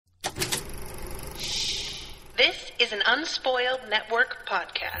is an Unspoiled Network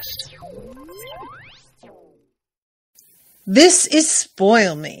podcast. This is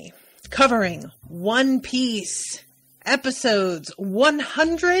Spoil Me, covering One Piece, episodes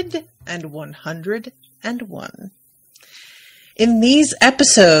 100 and 101. In these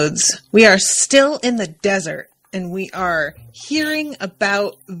episodes, we are still in the desert, and we are hearing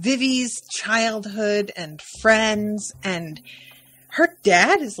about Vivi's childhood and friends, and her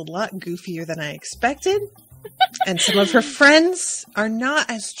dad is a lot goofier than I expected, and some of her friends are not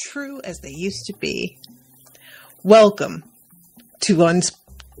as true as they used to be. Welcome to Welcome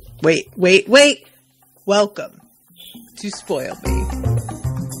to Spoil Me.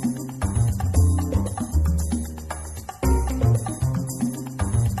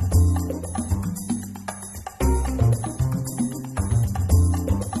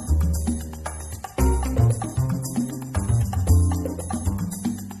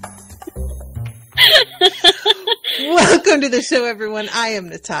 Welcome to the show, everyone. I am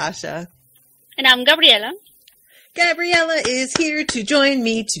Natasha. And I'm Gabriela. Gabriela is here to join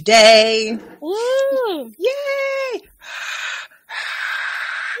me today. Woo! Yay!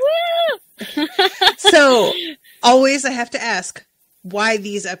 Woo! So, always I have to ask, why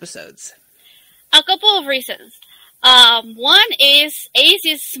these episodes? A couple of reasons. One is Ace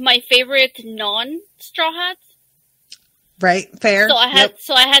is my favorite non-Straw Hat. Right? Fair? So I had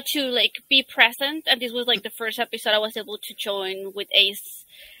to be present, and this was the first episode I was able to join with Ace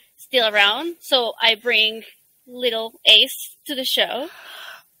still around. So I bring little Ace to the show.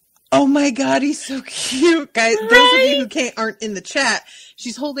 Oh my god, he's so cute, guys. Right? Those of you who aren't in the chat,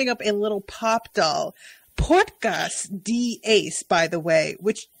 she's holding up a little pop doll. Portgas D. Ace, by the way,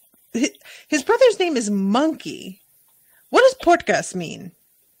 which his brother's name is Monkey. What does Portgas mean?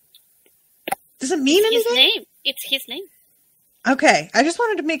 Does it mean anything? His name. It's his name. Okay, I just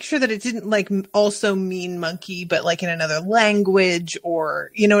wanted to make sure that it didn't also mean monkey, but in another language,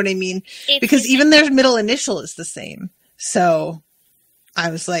 or you know what I mean? Because even their middle initial is the same. So I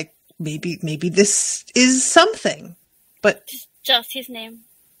was like, maybe this is something, but just his name.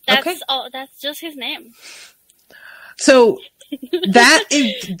 That's okay. That's just his name. So that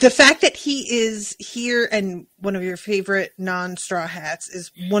is the fact that he is here, and one of your favorite non-Straw Hats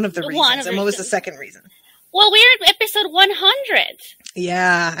is one of the reasons. And what was the second reason? Well, we're at episode 100.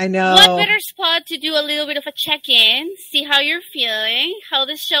 Yeah, I know. What better spot to do a little bit of a check-in, see how you're feeling, how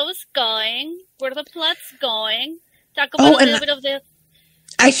the show is going, where the plot's going, talk about a little bit of the...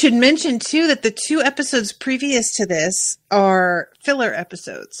 I should mention, too, that the 2 episodes previous to this are filler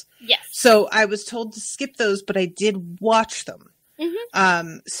episodes. Yes. So I was told to skip those, but I did watch them.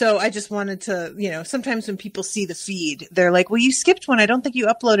 Mm-hmm. So I just wanted to, sometimes when people see the feed, they're like, well, you skipped one. I don't think you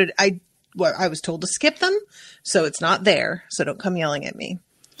uploaded. I was told to skip them, so it's not there. So don't come yelling at me.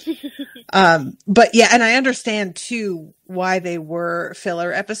 But yeah, and I understand too why they were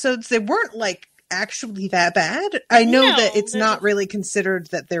filler episodes. They weren't actually that bad. I know that it's not really considered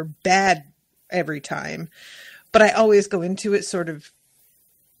that they're bad every time, but I always go into it sort of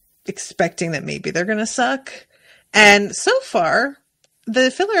expecting that maybe they're going to suck. And so far,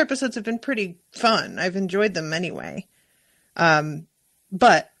 the filler episodes have been pretty fun. I've enjoyed them anyway.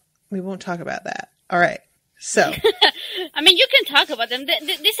 But we won't talk about that. All right. So. I mean, you can talk about them.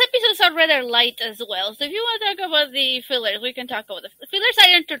 These episodes are rather light as well. So if you want to talk about the fillers, we can talk about the fillers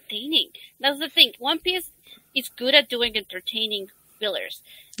are entertaining. That's the thing. One Piece is good at doing entertaining fillers.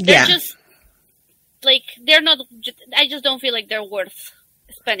 They're just, they're not, I just don't feel like they're worth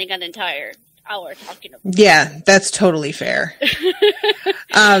spending an entire hour talking about. Yeah, that's totally fair.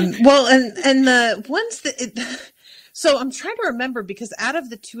 Well, and the ones that... So I'm trying to remember, because out of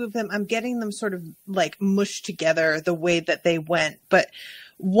the 2 of them, I'm getting them sort of mushed together the way that they went. But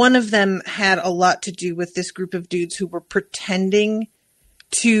one of them had a lot to do with this group of dudes who were pretending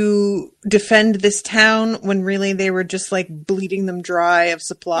to defend this town when really they were just bleeding them dry of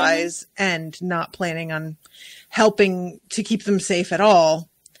supplies and not planning on helping to keep them safe at all.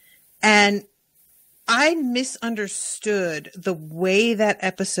 And I misunderstood the way that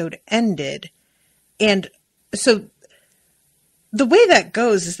episode ended. And so the way that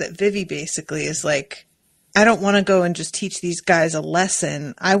goes is that Vivi basically is I don't want to go and just teach these guys a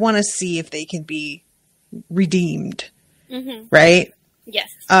lesson. I want to see if they can be redeemed. Mm-hmm. Right? Yes.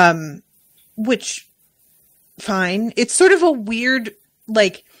 Which, fine. It's sort of a weird,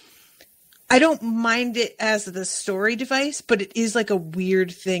 I don't mind it as the story device, but it is a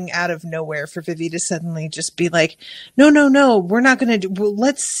weird thing out of nowhere for Vivi to suddenly just be no, we're not going to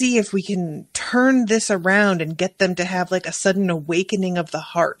let's see if we can turn this around and get them to have a sudden awakening of the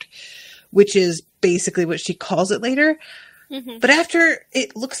heart, which is basically what she calls it later. Mm-hmm. But after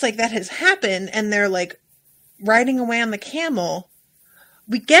it looks like that has happened and they're riding away on the camel,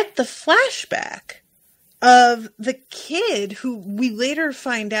 we get the flashback of the kid who we later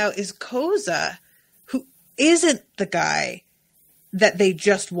find out is Koza, who isn't the guy that they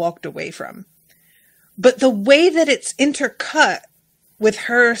just walked away from. But the way that it's intercut with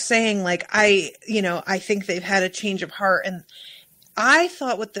her saying, like, I think they've had a change of heart. And I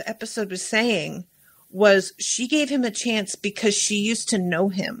thought what the episode was saying was she gave him a chance because she used to know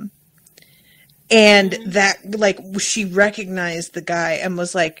him. And that, like, she recognized the guy and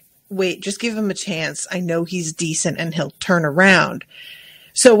was like, wait, just give him a chance. I know he's decent and he'll turn around.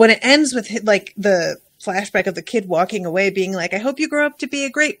 So when it ends with, like, the flashback of the kid walking away being like, I hope you grow up to be a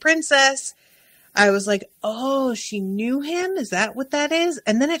great princess, I was like, oh, she knew him? Is that what that is?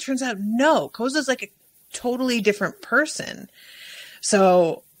 And then it turns out, no, Koza's like a totally different person.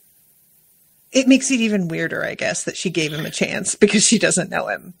 So it makes it even weirder, I guess, that she gave him a chance because she doesn't know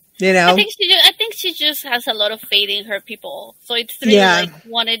him. You know? I think she just has a lot of faith in her people. So it's really like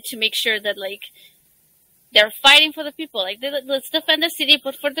wanted to make sure that like they're fighting for the people. Like let's defend the city,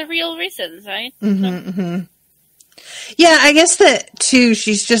 but for the real reasons, right? Yeah, I guess that too.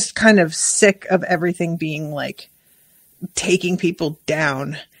 She's just kind of sick of everything being like taking people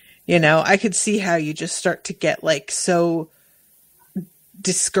down. You know, I could see how you just start to get like so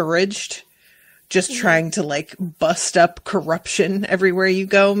discouraged. Just trying to like bust up corruption everywhere you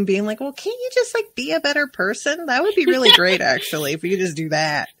go and being like, well, can't you just like be a better person? That would be really great, actually, if you could just do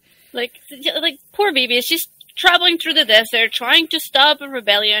that. Like poor baby, she's traveling through the desert, trying to stop a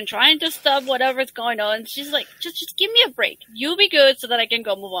rebellion, trying to stop whatever's going on. She's like, just give me a break. You be good so that I can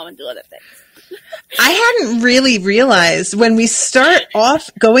go move on and do other things. I hadn't really realized when we start off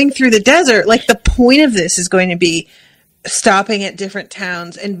going through the desert, like the point of this is going to be stopping at different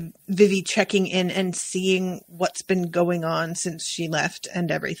towns and Vivi checking in and seeing what's been going on since she left and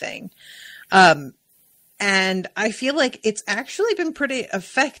everything. And I feel like it's actually been pretty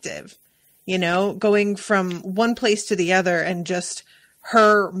effective, you know, going from one place to the other and just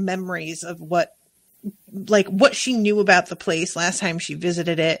her memories of what she knew about the place last time she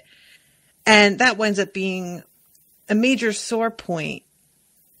visited it. And that winds up being a major sore point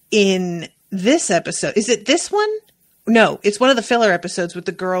in this episode. Is it this one? No, it's one of the filler episodes with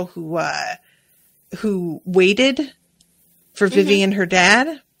the girl who waited for Vivi and her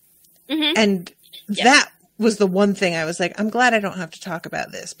dad. And that was the one thing I was like, I'm glad I don't have to talk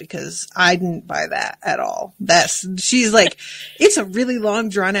about this because I didn't buy that at all. She's like, it's a really long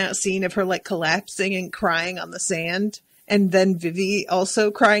drawn out scene of her like collapsing and crying on the sand. And then Vivi also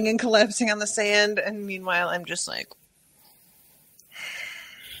crying and collapsing on the sand. And meanwhile, I'm just like,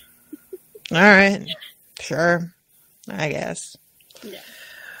 all right, sure. I guess.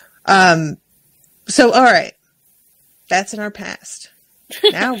 Yeah. So, all right. That's in our past.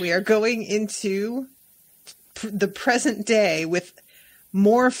 Now we are going into the present day with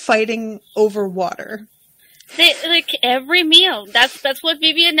more fighting over water. Like every meal. That's what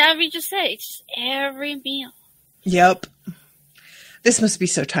Vivi and Navi just say. It's just every meal. Yep. This must be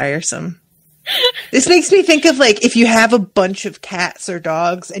so tiresome. This makes me think of like if you have a bunch of cats or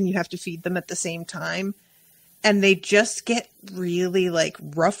dogs and you have to feed them at the same time. And they just get really, like,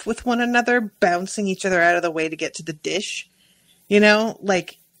 rough with one another, bouncing each other out of the way to get to the dish. You know?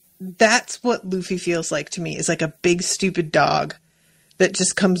 Like, that's what Luffy feels like to me, is like a big, stupid dog that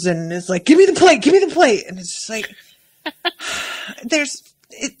just comes in and is like, give me the plate, give me the plate. And it's just like,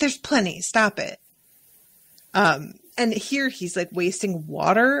 there's plenty, stop it. And here he's, like, wasting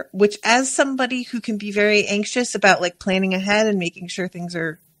water, which as somebody who can be very anxious about, like, planning ahead and making sure things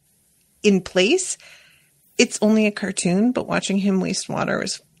are in place, it's only a cartoon, but watching him waste water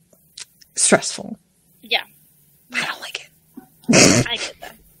was stressful. Yeah. I don't like it. I get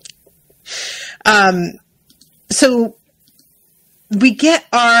that. So we get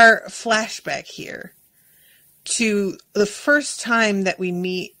our flashback here to the first time that we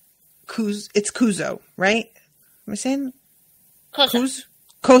meet it's Kuzo, right? Am I saying?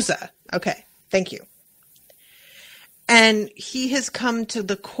 Koza. Okay. Thank you. And he has come to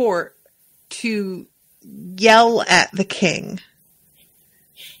the court to yell at the king.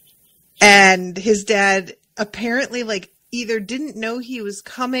 And his dad apparently like either didn't know he was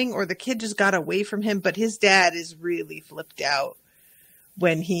coming or the kid just got away from him, but his dad is really flipped out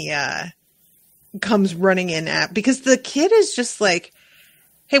when he comes running in because the kid is just like,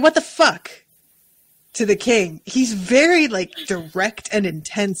 hey, what the fuck? To the king. He's very like direct and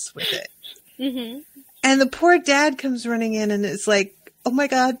intense with it. And the poor dad comes running in and is like, oh my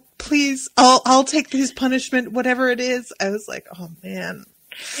God, please, I'll take his punishment, whatever it is. I was like, oh man.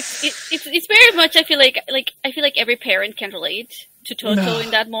 It's very much. I feel like every parent can relate to Toto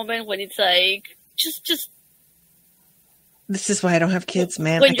in that moment when it's like, just This is why I don't have kids,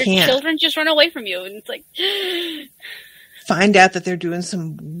 man. When I your can't. children just run away from you, and it's like... Find out that they're doing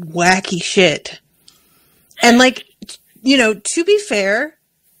some wacky shit. And, like, you know, to be fair,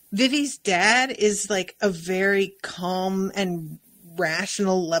 Vivi's dad is, like, a very calm and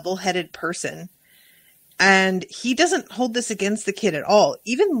rational, level-headed person. And he doesn't hold this against the kid at all.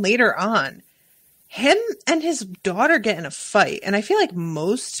 Even later on, him and his daughter get in a fight. And I feel like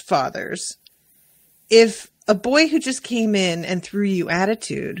most fathers, if a boy who just came in and threw you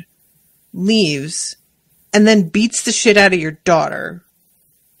attitude leaves and then beats the shit out of your daughter,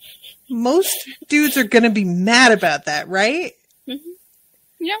 most dudes are going to be mad about that, right? Mm-hmm.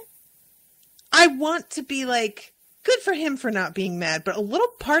 Yeah. I want to be like, good for him for not being mad, but a little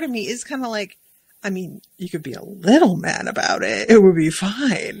part of me is kind of like, I mean, you could be a little mad about it. It would be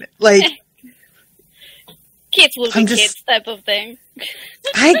fine. Like, kids will be kids type of thing.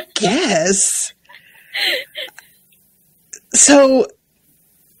 I guess. So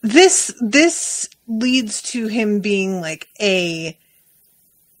this leads to him being like a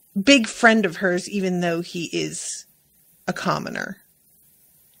big friend of hers, even though he is a commoner.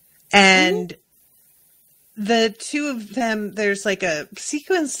 And the two of them, there's like a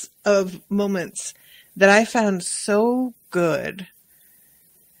sequence of moments that I found so good.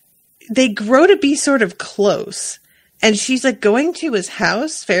 They grow to be sort of close. And she's like going to his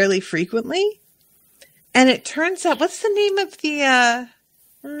house fairly frequently. And it turns out, what's the name of the,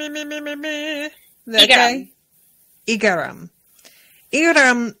 that guy? Igaram.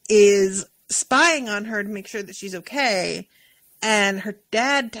 Igaram is spying on her to make sure that she's okay. And her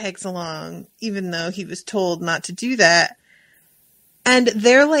dad tags along, even though he was told not to do that. And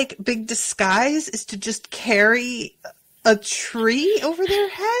their, like, big disguise is to just carry a tree over their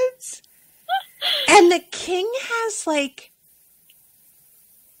heads. And the king has, like,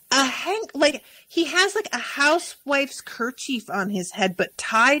 he has, like, a housewife's kerchief on his head, but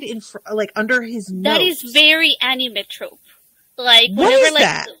tied in, like, under his nose. That is very anime trope. Like, what whenever, is like,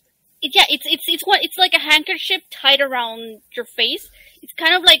 that? It's like a handkerchief tied around your face. It's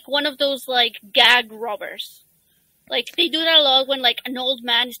kind of like one of those like gag robbers. Like they do that a lot when like an old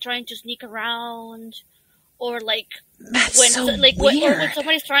man is trying to sneak around, or like when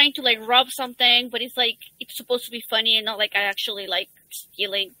somebody's trying to like rob something, but it's like it's supposed to be funny and not like actually like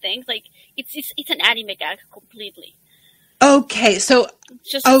stealing things. Like it's an anime gag completely. Okay, so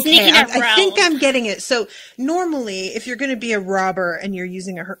I think I'm getting it. So normally, if you're going to be a robber and you're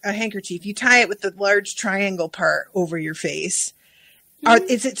using a handkerchief, you tie it with the large triangle part over your face. Mm-hmm.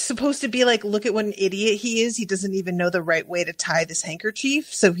 Is it supposed to be like, look at what an idiot he is? He doesn't even know the right way to tie this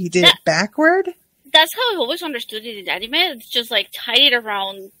handkerchief, so he did it backward? That's how I've always understood it in anime. It's just like tied it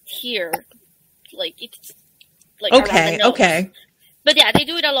around here, like it's like around the nose. Okay. But yeah, they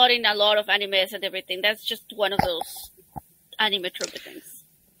do it a lot in a lot of animes and everything. That's just one of those anime trope things.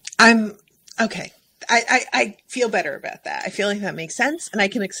 I'm okay. I feel better about that. I feel like that makes sense, and I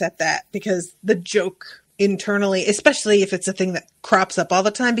can accept that because the joke internally, especially if it's a thing that crops up all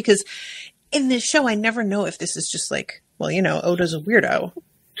the time, because in this show I never know if this is just like, well, you know, Oda's a weirdo.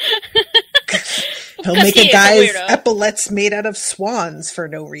 He'll make a guy's epaulets made out of swans for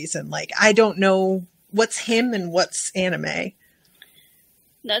no reason. Like, I don't know what's him and what's anime.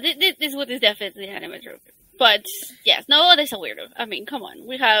 No, this one is definitely anime trope. But, yes, no, that's a weirdo. I mean, come on.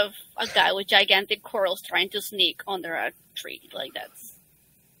 We have a guy with gigantic corals trying to sneak under a tree. Like, that's...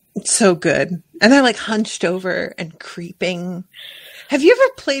 It's so good. And they're, like, hunched over and creeping. Have you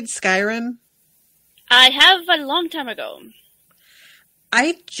ever played Skyrim? I have a long time ago.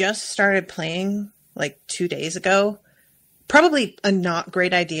 I just started playing, like, 2 days ago. Probably a not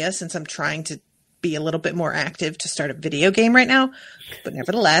great idea since I'm trying to be a little bit more active to start a video game right now. But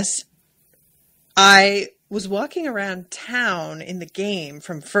nevertheless, I was walking around town in the game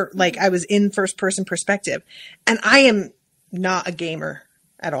from I was in first person perspective, and I am not a gamer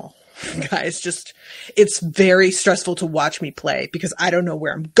at all, guys. Just, it's very stressful to watch me play because I don't know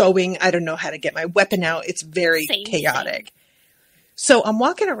where I'm going. I don't know how to get my weapon out. It's very chaotic. So I'm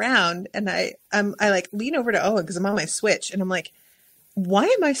walking around and I like lean over to Owen because I'm on my Switch and I'm like, why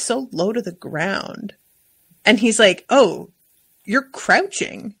am I so low to the ground? And he's like, oh, you're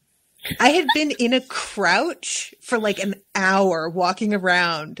crouching. I had been in a crouch for like an hour walking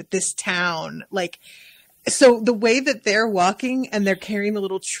around this town. Like, so the way that they're walking and they're carrying the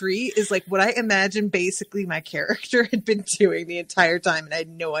little tree is like what I imagine basically my character had been doing the entire time, and I had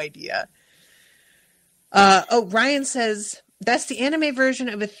no idea. Ryan says, that's the anime version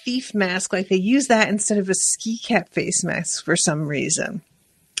of a thief mask. Like, they use that instead of a ski cap face mask for some reason.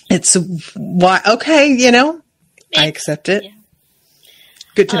 It's why, okay, you know, I accept it. Yeah.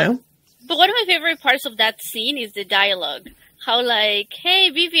 Good to know. But one of my favorite parts of that scene is the dialogue. how like, hey,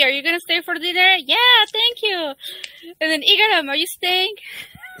 Vivi, are you gonna stay for dinner? Yeah, thank you. And then Igaram, are you staying?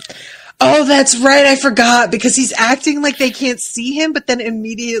 Oh, that's right. I forgot because he's acting like they can't see him, but then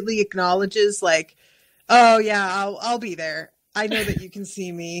immediately acknowledges like, oh yeah, I'll be there. I know that you can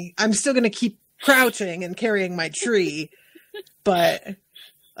see me. I'm still going to keep crouching and carrying my tree, but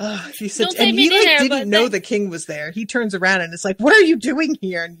he said, and he like didn't know the king was there. He turns around and it's like, what are you doing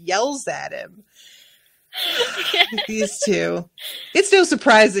here? And yells at him. These two. It's no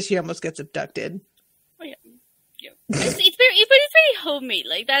surprise that she almost gets abducted. Oh, yeah. It's very homey,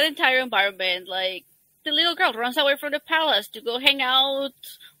 like that entire environment. Like the little girl runs away from the palace to go hang out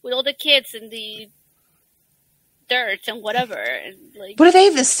with all the kids in the dirt and whatever. And like, what are they?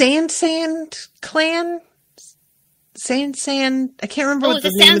 The Sand clan? Sand. I can't remember what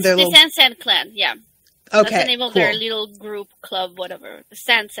the name of their little. The Sand clan. Yeah. Okay. That's the name of their little group, club, whatever. The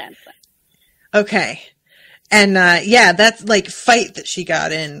Sand clan. Okay. And that's like fight that she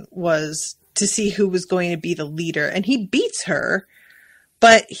got in was to see who was going to be the leader, and he beats her,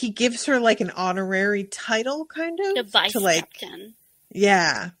 but he gives her like an honorary title, kind of, the vice captain.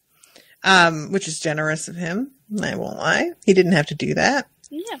 Yeah, which is generous of him. I won't lie; he didn't have to do that.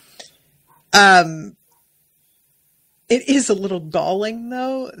 Yeah. It is a little galling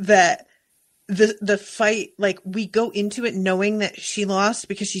though that the fight, like we go into it knowing that she lost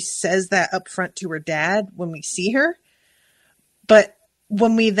because she says that up front to her dad when we see her, but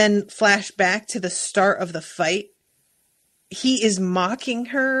when we then flash back to the start of the fight, he is mocking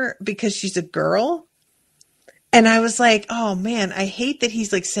her because she's a girl. And I was like, oh man, I hate that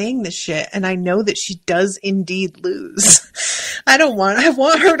he's like saying this shit. And I know that she does indeed lose. I want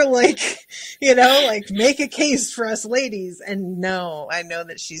her to like, like make a case for us ladies. And no, I know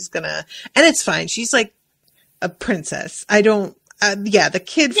that she's gonna, and it's fine. She's like a princess. The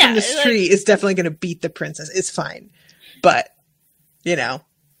kid from the street is definitely going to beat the princess. It's fine. But,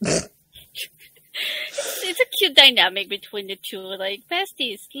 it's a cute dynamic between the two, like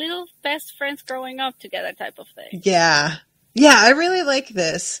besties, little best friends growing up together type of thing. Yeah, I really like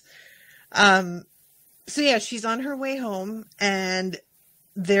this. She's on her way home, and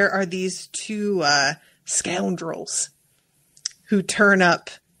there are these two scoundrels who turn up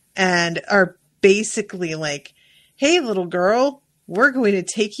and are basically like, "Hey, little girl, we're going to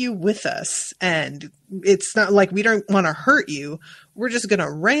take you with us, and it's not like we don't want to hurt you. We're just going to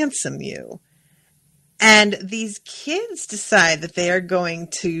ransom you." And these kids decide that they are going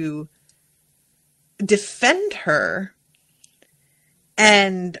to defend her.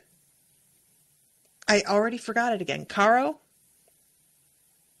 And I already forgot it again. Karo?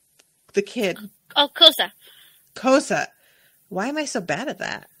 The kid. Oh, Kosa. Kosa. Why am I so bad at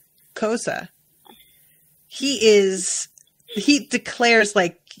that? Kosa. He declares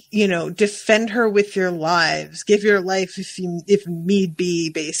like, defend her with your lives. Give your life if need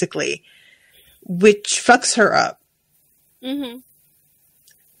be, basically. Which fucks her up. Mm-hmm.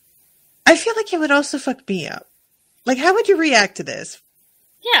 I feel like it would also fuck me up. Like, how would you react to this?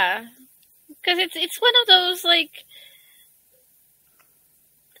 Yeah. Because it's one of those, like,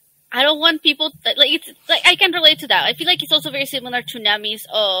 I don't want people, I can relate to that. I feel like it's also very similar to Nami's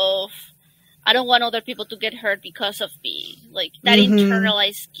of, I don't want other people to get hurt because of me. Like, that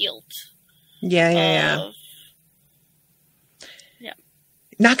internalized guilt. Yeah. Yeah.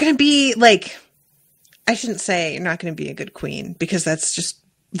 Not going to be, like, I shouldn't say you're not going to be a good queen, because that's just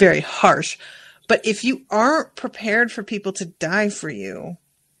very harsh. But if you aren't prepared for people to die for you,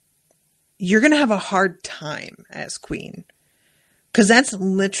 you're going to have a hard time as queen. Because that's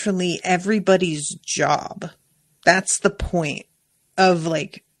literally everybody's job. That's the point of,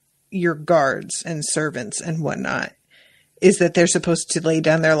 like, your guards and servants and whatnot, is that they're supposed to lay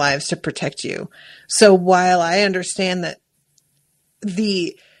down their lives to protect you. So while I understand that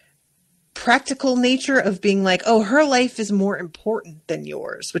the practical nature of being like, oh, her life is more important than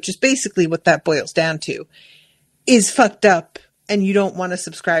yours, which is basically what that boils down to, is fucked up, and you don't want to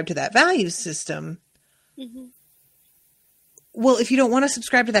subscribe to that value system. Mm-hmm. Well, if you don't want to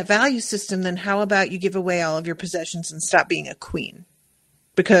subscribe to that value system, then how about you give away all of your possessions and stop being a queen?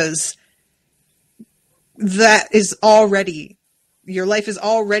 Because that is already, your life is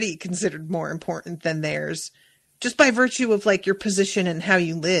already considered more important than theirs, just by virtue of like your position and how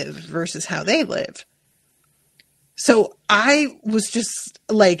you live versus how they live. So I was just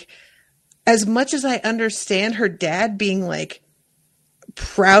like, as much as I understand her dad being like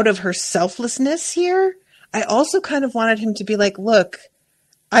proud of her selflessness here, I also kind of wanted him to be like, look,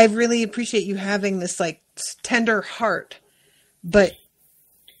 I really appreciate you having this like tender heart, but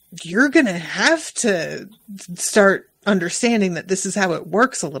you're going to have to start understanding that this is how it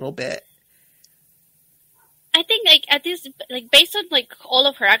works a little bit. I think like at this, like based on like all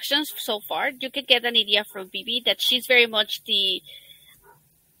of her actions so far, you could get an idea from Bibi that she's very much the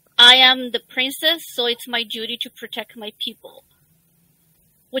I am the princess, so it's my duty to protect my people.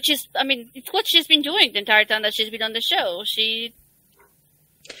 Which is, I mean, it's what she's been doing the entire time that she's been on the show.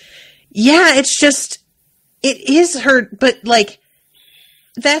 Yeah, it's just, it is her, but like,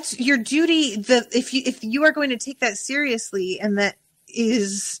 that's your duty. If you are going to take that seriously, and that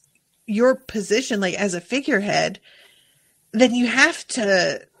is your position, like as a figurehead, then you have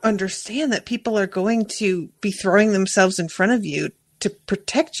to understand that people are going to be throwing themselves in front of you to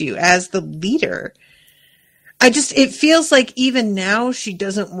protect you as the leader. It feels like even now she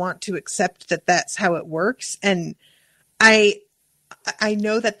doesn't want to accept that that's how it works. And I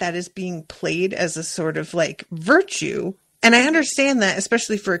know that is being played as a sort of like virtue. And I understand that,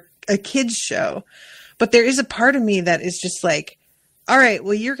 especially for a kid's show. But there is a part of me that is just like, all right,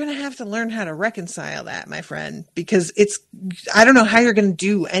 well, you're going to have to learn how to reconcile that, my friend, because I don't know how you're going to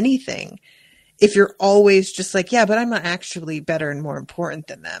do anything if you're always just like, yeah, but I'm not actually better and more important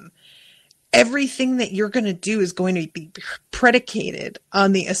than them. Everything that you're going to do is going to be predicated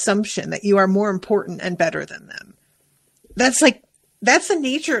on the assumption that you are more important and better than them. That's the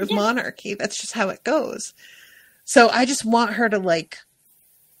nature of monarchy. That's just how it goes. So I just want her to like,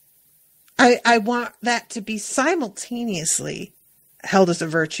 I want that to be simultaneously held as a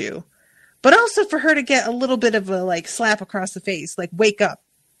virtue, but also for her to get a little bit of a like slap across the face, like wake up.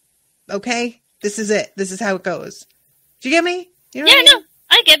 Okay. This is it. This is how it goes. Do you get me? You know what I mean? No,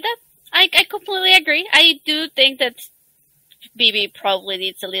 I get that. I completely agree. I do think that Bibi probably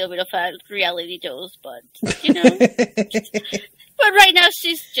needs a little bit of a reality dose, but, you know. But right now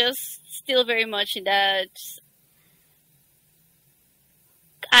she's just still very much in that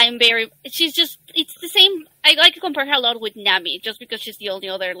it's the same. I like to compare her a lot with Nami, just because she's the only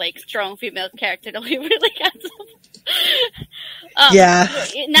other, like, strong female character that we really have. Yeah.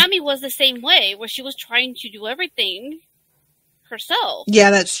 Nami was the same way, where she was trying to do everything herself.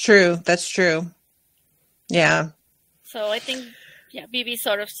 Yeah, that's true. That's true. Yeah. So I think, Bibi's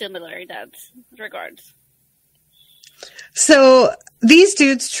sort of similar in that regards. So these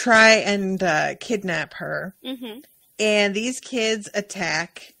dudes try and kidnap her, and these kids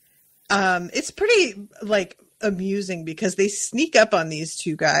attack. It's pretty like amusing because they sneak up on these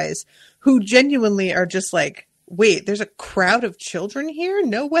two guys who genuinely are just like, wait, there's a crowd of children here?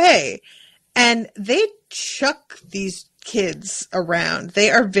 No way. And they chuck these kids around.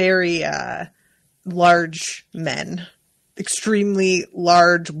 They are very large men, extremely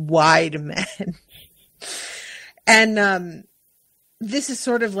large, wide men. And this is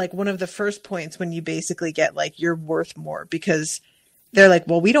sort of like one of the first points when you basically get like, you're worth more, because they're like,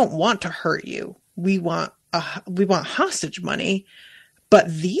 well, we don't want to hurt you. We want hostage money, but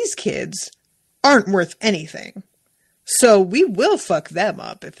these kids aren't worth anything. So we will fuck them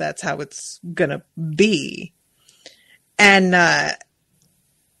up if that's how it's gonna be. And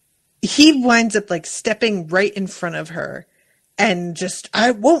he winds up like stepping right in front of her and just,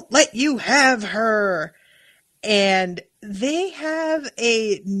 I won't let you have her. And they have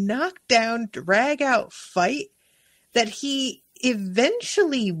a knockdown, drag out fight that he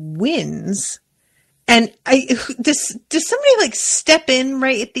eventually wins. And does somebody like step in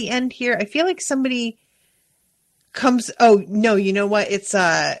right at the end here? I feel like somebody comes. Oh no, you know what? It's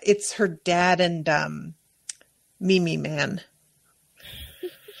her dad and Mimi Man.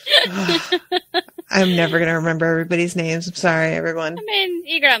 I'm never gonna remember everybody's names. I'm sorry, everyone. I mean,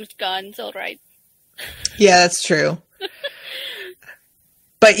 Igram's gone. It's all right. Yeah, that's true.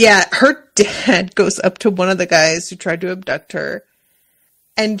 But yeah, her dad goes up to one of the guys who tried to abduct her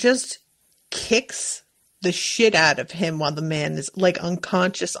and just kicks the shit out of him while the man is like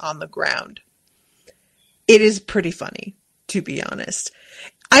unconscious on the ground. It is pretty funny, to be honest.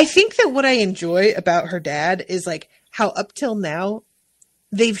 I think that what I enjoy about her dad is like how up till now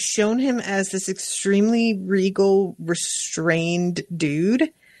they've shown him as this extremely regal, restrained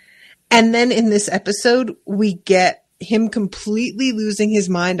dude. And then in this episode, we get him completely losing his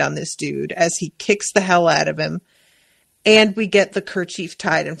mind on this dude as he kicks the hell out of him. And we get the kerchief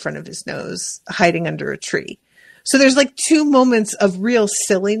tied in front of his nose, hiding under a tree. So there's like two moments of real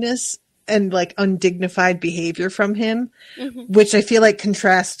silliness and like undignified behavior from him, which I feel like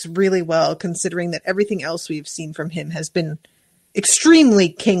contrasts really well considering that everything else we've seen from him has been extremely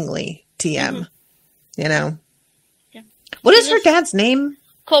kingly, TM. You know? Yeah. What is her dad's name?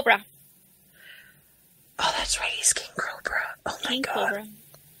 Cobra. Oh, that's right. He's King Cobra. Oh my King God.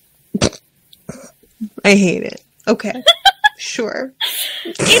 Cobra. I hate it. Okay. Sure.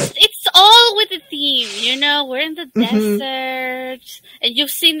 It's all with the theme, you know. We're in the desert, and you've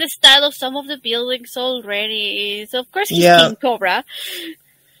seen the style of some of the buildings already. So of course he's King Cobra.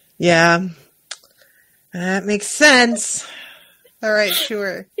 Yeah, that makes sense. All right,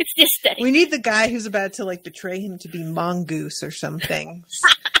 sure. It's the aesthetic. We need the guy who's about to like betray him to be mongoose or something.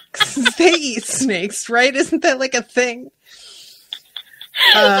 They eat snakes, right? Isn't that like a thing?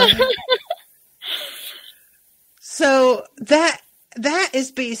 So that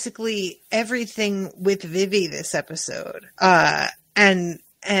is basically everything with Vivi this episode. And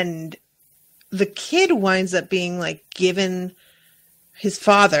the kid winds up being like given, his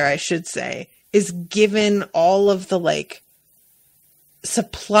father, I should say, is given all of the like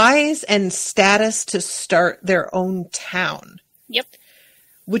supplies and status to start their own town. Yep.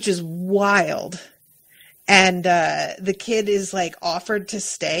 Which is wild. And the kid is like offered to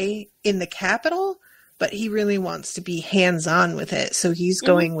stay in the capital, but he really wants to be hands-on with it. So he's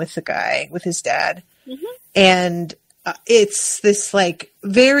going with the guy, with his dad. And it's this like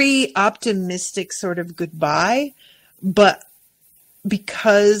very optimistic sort of goodbye, but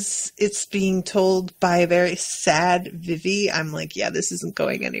because it's being told by a very sad Vivi, I'm like, yeah, this isn't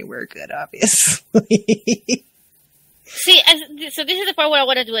going anywhere good, obviously. See, so this is the part where I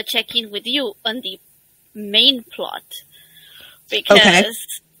want to do a check-in with you on the main plot. Because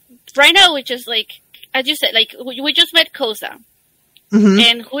right now we just like, as you said, like we just met Koza.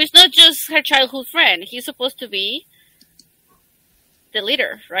 And who is not just her childhood friend. He's supposed to be the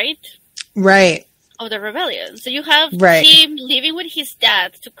leader, right? Right. Of the rebellion. So you have him living with his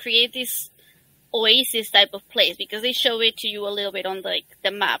dad to create this oasis type of place, because they show it to you a little bit on like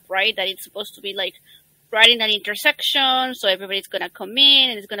the map, right? That it's supposed to be like right in an intersection, so everybody's gonna come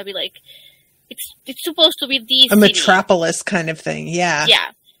in, and it's gonna be like it's supposed to be the metropolis kind of thing. Yeah.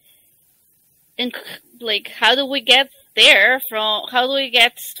 And like, how do we get there? How do we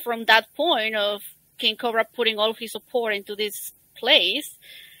get from that point of King Cobra putting all of his support into this place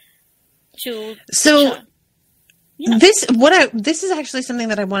to this is actually something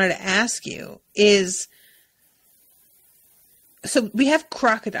that I wanted to ask you is, so we have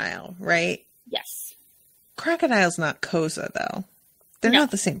Crocodile, right? Yes. Crocodile's not Koza though. They're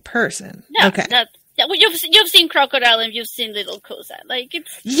not the same person. No, okay. You've seen Crocodile and you've seen Little Koza. Like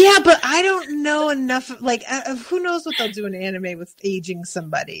it's but I don't know enough. Like, who knows what they'll do in anime with aging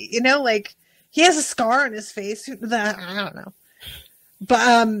somebody? You know, like he has a scar on his face. I don't know.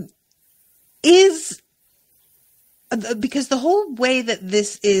 But because the whole way that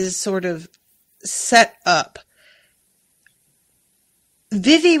this is sort of set up,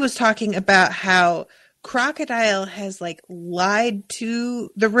 Vivi was talking about how Crocodile has like lied to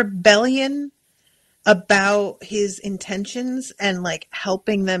the rebellion about his intentions and like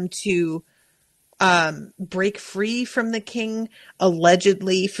helping them to break free from the king,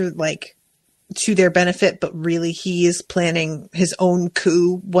 allegedly for like to their benefit, but really he is planning his own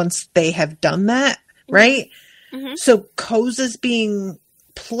coup once they have done that, right? So Koza's being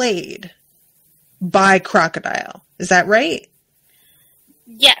played by Crocodile. Is that right?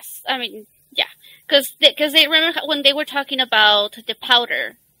 Yes. I mean, yeah. Because they remember when they were talking about the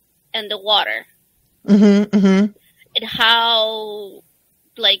powder and the water. And how,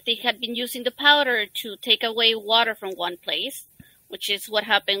 like, they had been using the powder to take away water from one place, which is what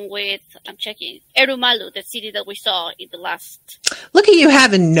happened with, I'm checking, Erumalu, the city that we saw in the last... Look at you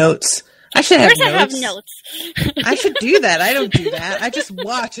having notes. I should have notes. I have notes. I should do that. I don't do that. I just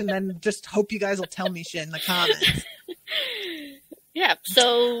watch and then just hope you guys will tell me shit in the comments. Yeah,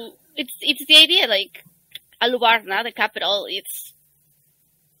 so it's the idea, like, Alubarna, the capital, it's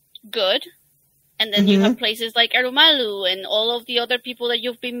good. And then you have places like Erumalu and all of the other people that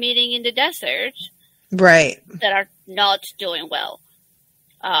you've been meeting in the desert. Right. That are not doing well.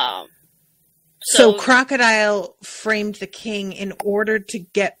 So Crocodile framed the king in order to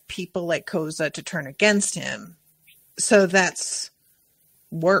get people like Koza to turn against him. So that's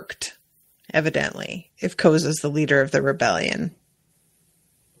worked, evidently, if Koza's the leader of the rebellion.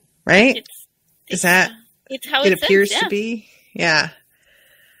 Right? Is that... It's how it appears to be? Yeah.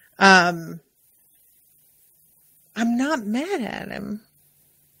 I'm not mad at him.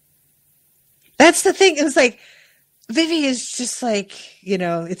 That's the thing. It was like, Vivi is just like, you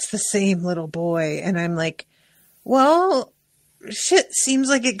know, it's the same little boy. And I'm like, well, shit seems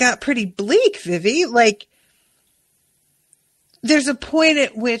like it got pretty bleak, Vivi. Like, there's a point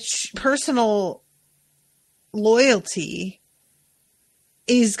at which personal loyalty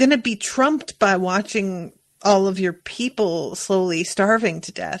is going to be trumped by watching all of your people slowly starving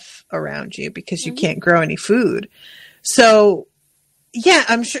to death around you because you can't grow any food. So, yeah,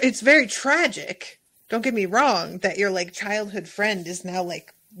 I'm sure it's very tragic Don't get me wrong, that your like childhood friend is now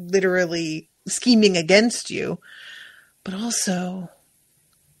like literally scheming against you. But also,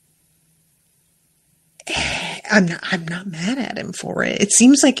 I'm not mad at him for it. It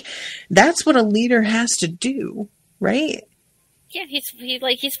seems like that's what a leader has to do, right? Yeah,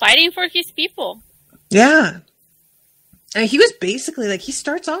 he's fighting for his people. Yeah. And he was basically like, he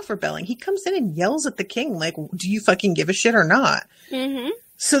starts off rebelling. He comes in and yells at the king, like, do you fucking give a shit or not? Mm-hmm.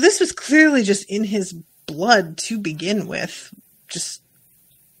 So this was clearly just in his blood to begin with. Just,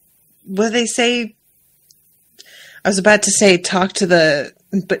 what do they say? I was about to say talk to the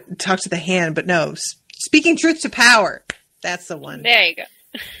hand, but no, speaking truth to power. That's the one. There you go.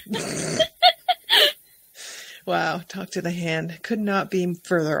 Wow, talk to the hand. Could not be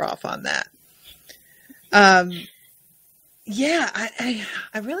further off on that. Yeah, I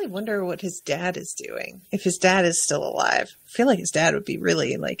really wonder what his dad is doing. If his dad is still alive. I feel like his dad would be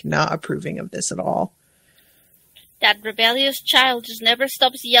really like not approving of this at all. That rebellious child just never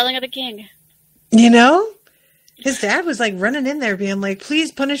stops yelling at the king. You know? His dad was like running in there being like,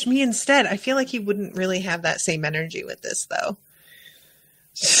 please punish me instead. I feel like he wouldn't really have that same energy with this though.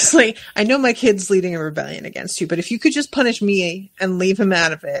 Just like, I know my kid's leading a rebellion against you, but if you could just punish me and leave him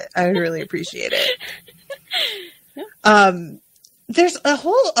out of it, I would really appreciate it. There's a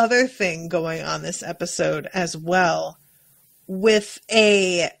whole other thing going on this episode as well with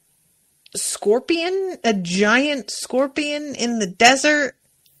a scorpion, a giant scorpion in the desert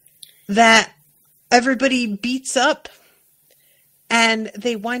that everybody beats up and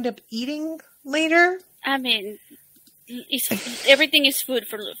they wind up eating later. I mean, everything is food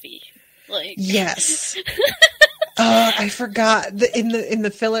for Luffy. Like, yes. Oh, I forgot in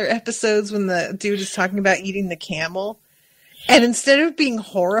the filler episodes when the dude is talking about eating the camel, and instead of being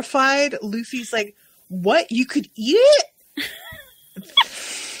horrified, Luffy's like, "What? You could eat it?"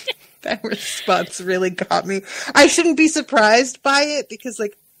 That response really got me. I shouldn't be surprised by it because,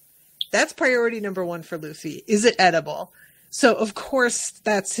 like, that's priority number one for Luffy. Is it edible? So of course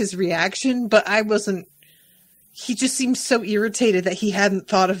that's his reaction, but I wasn't. He just seemed so irritated that he hadn't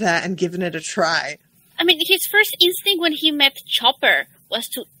thought of that and given it a try. I mean, his first instinct when he met Chopper was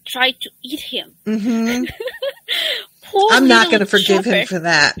to try to eat him. Mm-hmm. I'm not going to forgive him for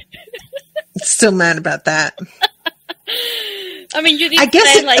that. I'm still mad about that. I mean, you did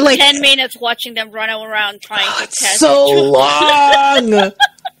spend like 10 minutes watching them run around trying to test. So long!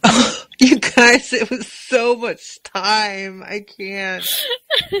 You guys, it was so much time. I can't.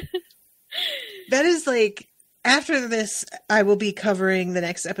 That is like, after this, I will be covering the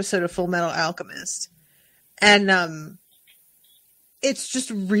next episode of Full Metal Alchemist. And it's just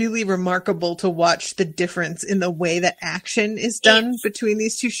really remarkable to watch the difference in the way that action is done between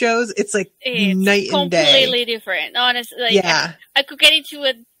these two shows. It's like night and day. Completely different. Honestly, like, yeah. I could get into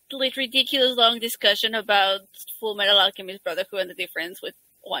a like ridiculous long discussion about Full Metal Alchemist Brotherhood and the difference with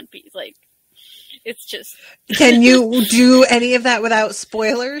One Piece. Like, it's just. Can you do any of that without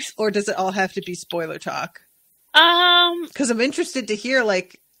spoilers, or does it all have to be spoiler talk? Because I'm interested to hear,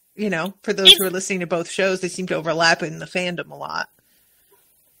 like, you know, for those who are listening to both shows, they seem to overlap in the fandom a lot.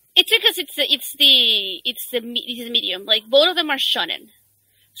 It's because it's the medium. Like, both of them are shonen,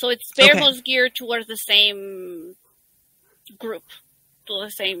 so it's very much geared towards the same group, to the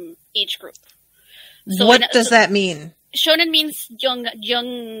same age group. So what does that mean? Shonen means young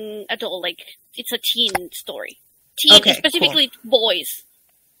adult, like it's a teen story. Specifically boys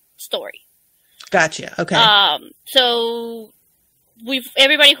story. Gotcha. Okay. So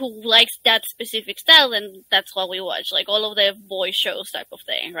everybody who likes that specific style, and that's what we watch, like all of the boy shows type of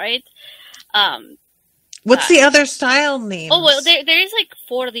thing, right? What's the other style name? Oh well, there is like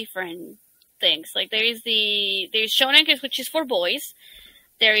 4 different things. Like there's shonen, which is for boys.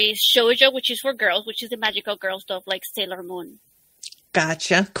 There is shoujo, which is for girls, which is the magical girl stuff, like Sailor Moon.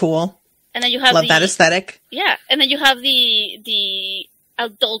 Gotcha. Cool. And then you have that aesthetic. Yeah, and then you have the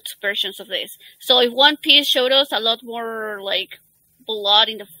adult versions of this. So if One Piece showed us a lot more like blood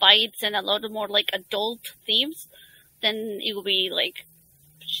in the fights and a lot more like adult themes, then it would be like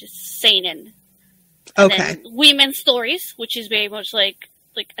just seinen. And then women's stories, which is very much like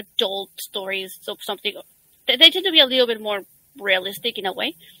adult stories of something. They tend to be a little bit more realistic in a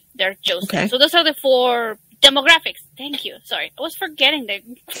way. They're chosen. Okay. So those are the 4 demographics. Thank you. Sorry, I was forgetting that.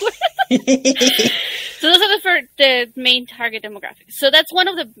 So those are the main target demographics. So that's one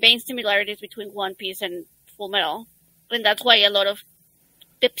of the main similarities between One Piece and Full Metal, and that's why a lot of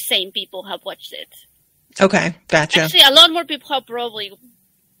the same people have watched it. Okay, gotcha. Actually, a lot more people have probably.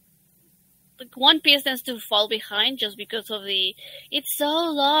 Like, One Piece tends to fall behind just because of it's so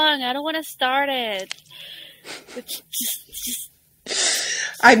long. I don't want to start it. It's just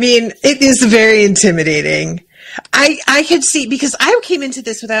I mean, it is very intimidating. I could see, because I came into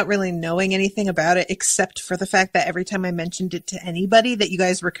this without really knowing anything about it, except for the fact that every time I mentioned it to anybody that you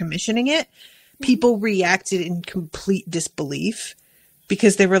guys were commissioning it, people reacted in complete disbelief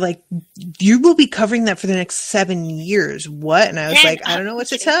because they were like, you will be covering that for the next 7 years. What? And I was like, I don't know what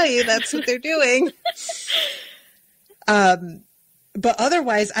to tell you. That's what they're doing. But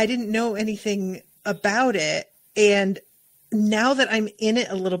otherwise, I didn't know anything about it. And now that I'm in it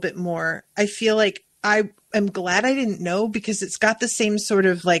a little bit more, I feel like I am glad I didn't know, because it's got the same sort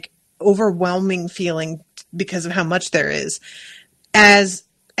of like overwhelming feeling because of how much there is as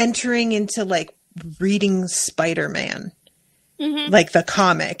entering into like reading Spider-Man, like the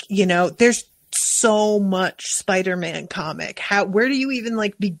comic, you know, there's so much Spider-Man comic. Where do you even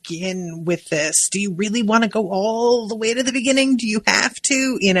like begin with this? Do you really want to go all the way to the beginning? Do you have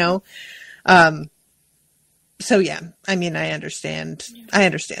to, you know? So yeah, I mean, I understand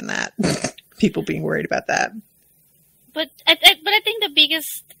that people being worried about that. But I think the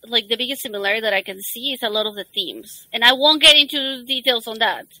biggest similarity that I can see is a lot of the themes, and I won't get into details on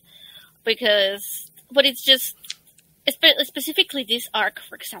that but it's just specifically this arc,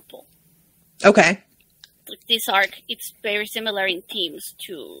 for example. Okay. Like this arc, it's very similar in themes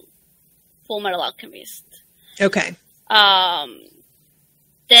to Full Metal Alchemist. Okay.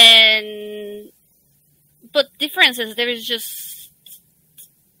 Then, but differences, there is just,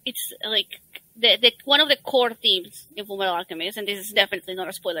 it's like the one of the core themes in Full Metal Alchemist, and this is definitely not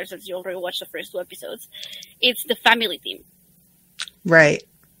a spoiler since you already watched the first 2 episodes, it's the family theme. Right.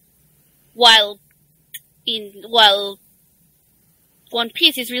 While One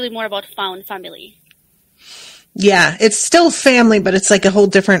Piece is really more about found family. Yeah, it's still family, but it's like a whole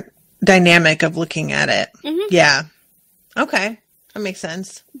different dynamic of looking at it. Mm-hmm. Yeah. Okay. That makes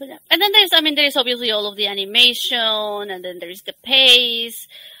sense. And then there's obviously all of the animation, and then there's the pace.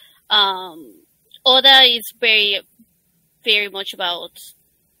 Oda is very, very much about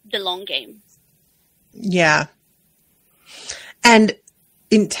the long game. Yeah. And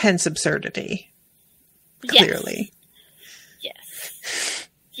intense absurdity. Clearly.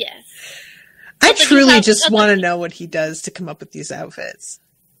 Yes. I truly just want to know what he does to come up with these outfits.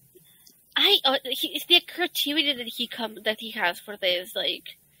 It's the creativity that he has for this,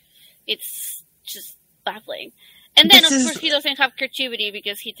 like, it's just baffling. And then, of course, he doesn't have creativity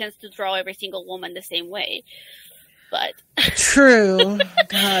because he tends to draw every single woman the same way. But true.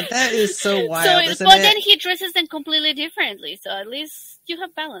 God, that is so wild, isn't it? But then he dresses them completely differently, so at least you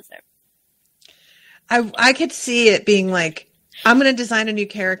have balance there. I could see it being like, I'm going to design a new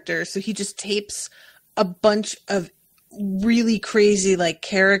character, so he just tapes a bunch of really crazy like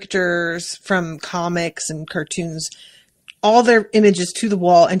characters from comics and cartoons, all their images to the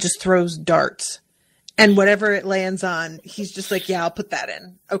wall, and just throws darts. And whatever it lands on, he's just like, yeah, I'll put that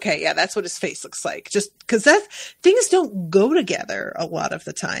in. Okay, yeah, that's what his face looks like. Just because things don't go together a lot of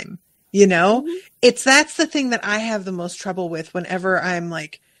the time, you know? Mm-hmm. That's the thing that I have the most trouble with whenever I'm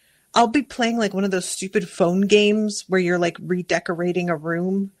like, I'll be playing like one of those stupid phone games where you're like redecorating a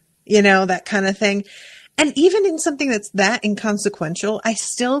room, you know, that kind of thing. And even in something that's that inconsequential, I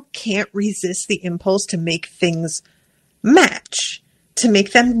still can't resist the impulse to make things match, to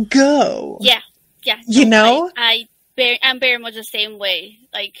make them go. Yeah. You know? I'm very much the same way.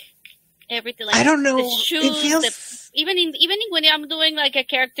 Like everything, like I don't know. The shoes, it feels even when I'm doing like a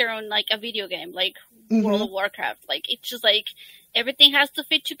character on like a video game, like World of Warcraft, like it's just like everything has to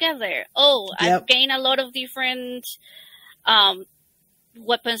fit together. Oh, I've gained a lot of different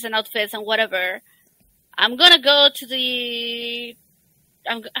weapons and outfits and whatever. I'm gonna go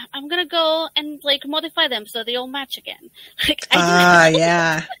and like modify them so they all match again. Like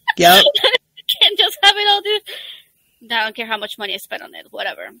yeah. Yep. Can't just have it all this. I don't care how much money I spent on it,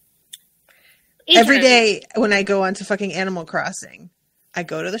 whatever. Every day when I go onto fucking Animal Crossing, I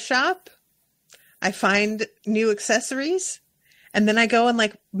go to the shop, I find new accessories, and then I go and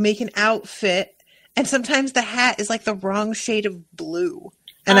like make an outfit, and sometimes the hat is like the wrong shade of blue.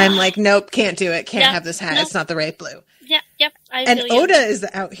 And I'm like, nope, can't do it. Can't have this hat. Nope. It's not the right blue. Yep. And Oda is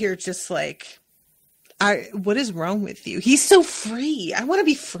out here just like, what is wrong with you? He's so free. I want to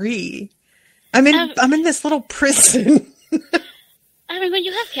be free. I'm in this little prison. I mean, when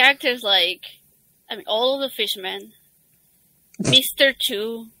you have characters like, all of the fishmen, Mr.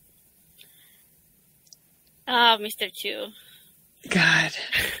 2. Mr. 2. God.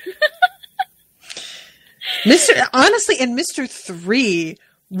 Honestly, and Mr. 3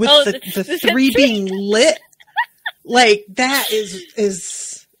 with the 3 being lit, like that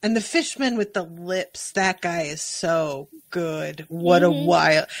is, and the fishman with the lips, that guy is so good. What a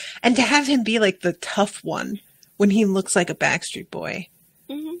wild, and to have him be like the tough one when he looks like a Backstreet Boy.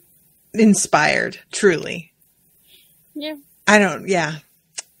 Mm-hmm. Inspired, truly. Yeah. Anyway,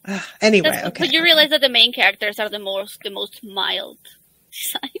 okay. But you realize that the main characters are the most mild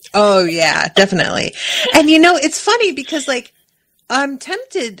side. Oh, yeah, definitely. And, you know, it's funny because, like, I'm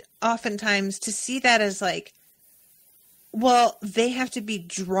tempted oftentimes to see that as, like, well, they have to be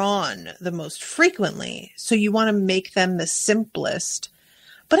drawn the most frequently, so you want to make them the simplest.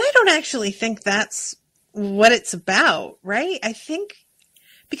 But I don't actually think that's what it's about, right? I think,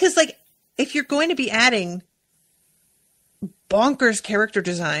 because, like, if you're going to be adding bonkers character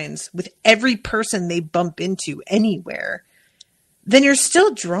designs with every person they bump into anywhere, then you're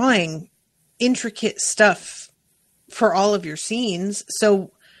still drawing intricate stuff for all of your scenes.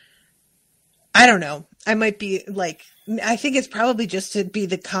 So I don't know. I might be like, I think it's probably just to be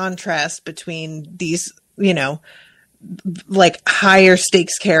the contrast between these, you know, like higher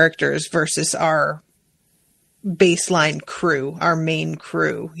stakes characters versus our baseline crew, our main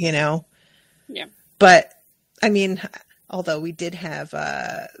crew, you know? Yeah. But I mean, although we did have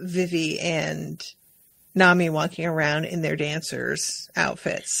Vivi and Nami walking around in their dancers'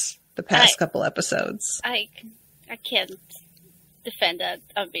 outfits the past couple episodes. I can't defend that.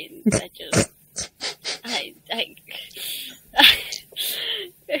 I mean, I just...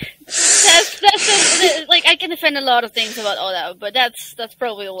 that's like, I can defend a lot of things about all that, but that's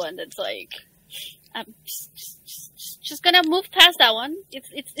probably the one that's like, I'm just gonna move past that one.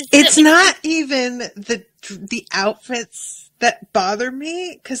 It's not even the outfits that bother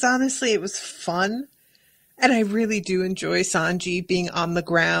me, because honestly it was fun, and I really do enjoy Sanji being on the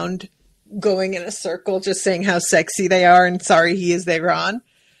ground going in a circle just saying how sexy they are and sorry he is Theyron.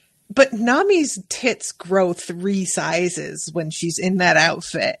 But Nami's tits grow 3 sizes when she's in that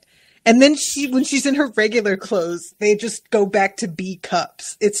outfit. And then when she's in her regular clothes, they just go back to B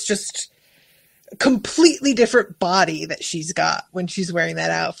cups. It's just a completely different body that she's got when she's wearing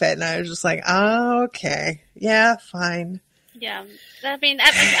that outfit. And I was just like, oh, okay. Yeah, fine. Yeah. I mean,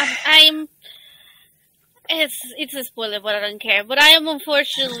 it's a spoiler, but I don't care. But I am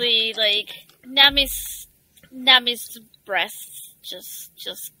unfortunately, like, Nami's breasts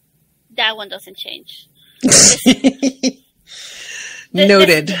just that one doesn't change.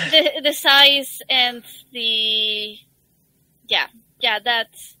 Noted. The size and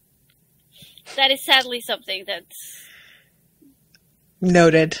that is sadly something that's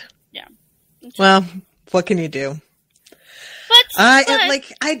noted. Yeah. Well, what can you do? But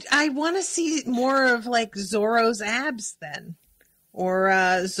I want to see more of like Zoro's abs then, or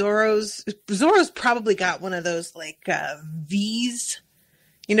Zoro's probably got one of those like V's.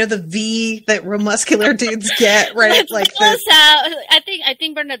 You know, the V that real muscular dudes get, right? Like I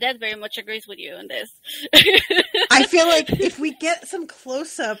think Bernadette very much agrees with you on this. I feel like if we get some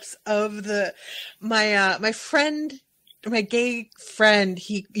close-ups of my gay friend,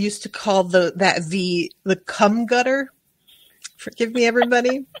 he used to call that V the cum gutter. Forgive me,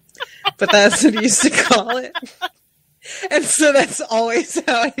 everybody, but that's what he used to call it. And so that's always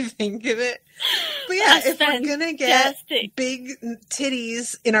how I think of it. But yeah, that's if we're gonna get big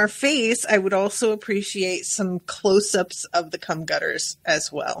titties in our face, I would also appreciate some close-ups of the cum gutters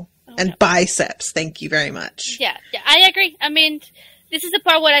as well. Okay. And biceps. Thank you very much. Yeah, I agree. I mean, this is the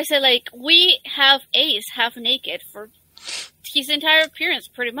part where I say, like, we have Ace half naked for his entire appearance,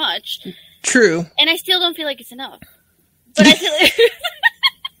 pretty much. True. And I still don't feel like it's enough. But I feel like...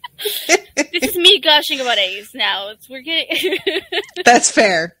 This is me gushing about Ace now. We're getting... That's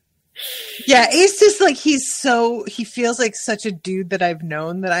fair. Yeah, Ace is like, he feels like such a dude that I've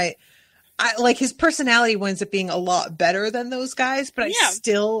known that I like his personality winds up being a lot better than those guys, but I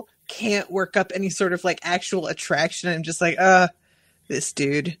still can't work up any sort of like actual attraction. I'm just like, this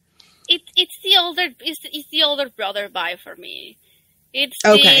dude. It's the older brother vibe for me. It's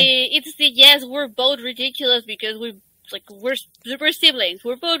the yes, we're both ridiculous because we're siblings.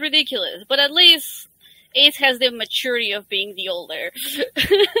 We're both ridiculous, but at least Ace has the maturity of being the older.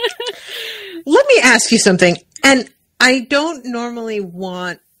 Let me ask you something, and I don't normally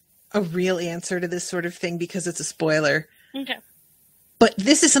want a real answer to this sort of thing because it's a spoiler. Okay. But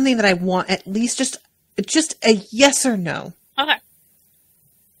this is something that I want at least just a yes or no. Okay.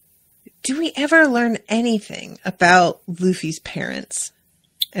 Do we ever learn anything about Luffy's parents?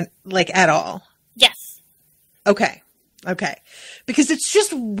 And like at all? Yes. Okay. Because it's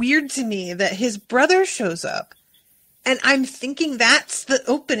just weird to me that his brother shows up, and I'm thinking that's the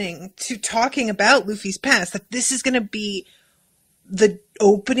opening to talking about Luffy's past, that this is going to be the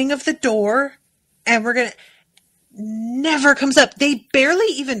opening of the door, and never comes up. They barely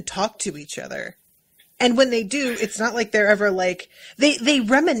even talk to each other. And when they do, it's not like they're ever like, they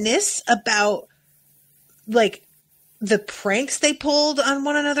reminisce about like the pranks they pulled on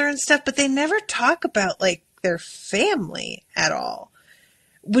one another and stuff, but they never talk about like their family at all,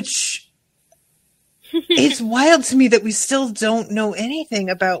 which is wild to me that we still don't know anything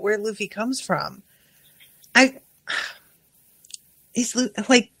about where Luffy comes from. He's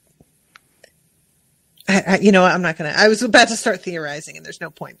like, you know, I'm not going to, I was about to start theorizing and there's no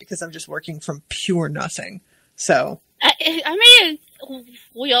point because I'm just working from pure nothing. So, I mean,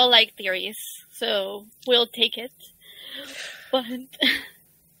 we all like theories, so we'll take it. But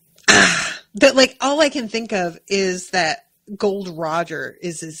like, all I can think of is that Gold Roger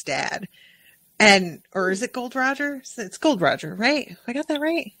is his dad. Or is it Gold Roger? It's Gold Roger, right? I got that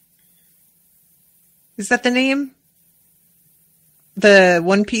right? Is that the name? The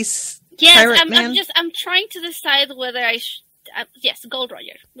One Piece pirate man? I'm trying to decide whether I should... yes, Gold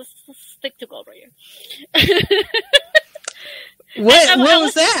Roger. Let's stick to Gold Roger. What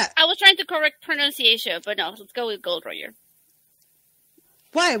was that? I was trying to correct pronunciation, but no, let's go with Gold Roger.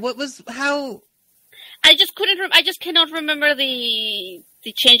 Why? How? I just cannot remember the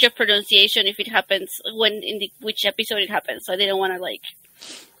change of pronunciation if it happens which episode it happens. So I didn't want to like.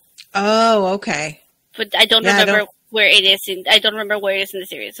 Oh, okay. But I don't remember where it is I don't remember where it is in the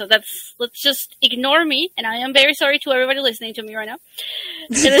series. So let's just ignore me, and I am very sorry to everybody listening to me right now.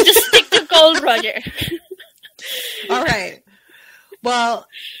 So let's just stick to Gold Roger. All right. Well,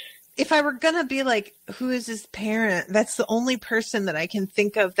 if I were gonna be like, who is his parent? That's the only person that I can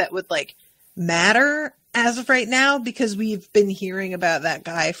think of that would like matter as of right now, because we've been hearing about that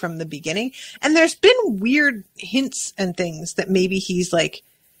guy from the beginning, and there's been weird hints and things that maybe he's like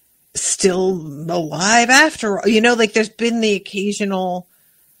still alive after all. You know, like there's been the occasional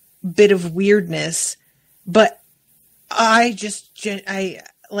bit of weirdness, but I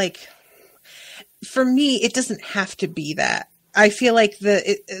like, for me, it doesn't have to be that. I feel like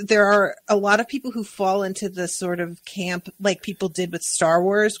there are a lot of people who fall into the sort of camp like people did with Star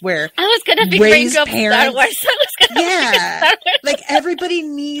Wars, where I was going to bring up Star Wars. Yeah, like everybody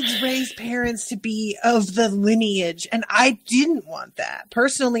needs Rey's parents to be of the lineage, and I didn't want that.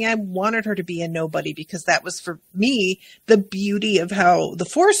 Personally, I wanted her to be a nobody because that was, for me, the beauty of how the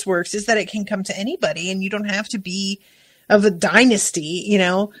Force works, is that it can come to anybody, and you don't have to be of a dynasty, you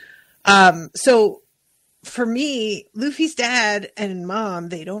know? So for me, Luffy's dad and mom,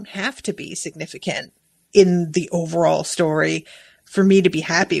 they don't have to be significant in the overall story for me to be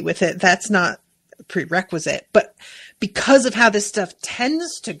happy with it. That's not a prerequisite. But because of how this stuff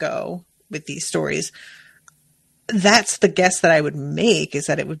tends to go with these stories, that's the guess that I would make, is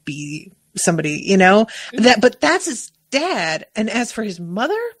that it would be somebody, you know, but that's his dad. And as for his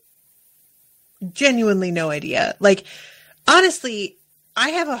mother, genuinely no idea. Like, honestly,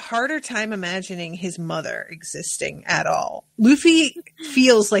 I have a harder time imagining his mother existing at all. Luffy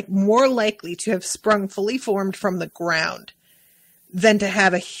feels like more likely to have sprung fully formed from the ground than to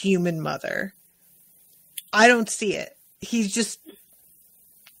have a human mother. I don't see it. He's just...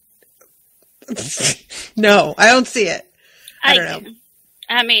 No, I don't see it. I don't know.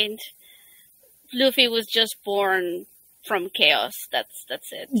 I mean, Luffy was just born from chaos. That's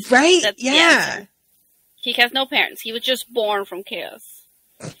it. Right? That's yeah. He has no parents. He was just born from chaos.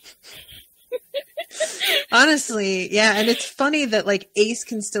 Honestly, yeah, and it's funny that like Ace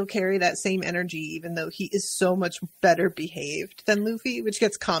can still carry that same energy even though he is so much better behaved than Luffy, which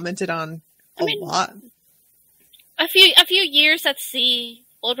gets commented on a lot. A few years at sea,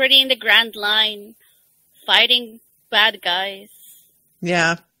 already in the Grand Line, fighting bad guys.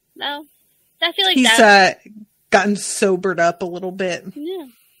 Yeah. No, I feel like he's gotten sobered up a little bit. Yeah.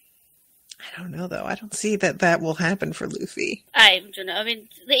 I don't know, though. I don't see that will happen for Luffy. I don't know. I mean,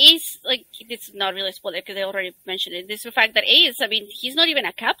 the Ace, like, it's not really spoiler because they already mentioned it. This is the fact that Ace, I mean, he's not even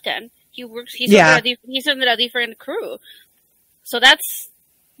a captain. He's under a different crew. So that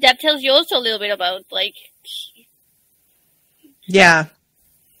tells you also a little bit about, like... Yeah.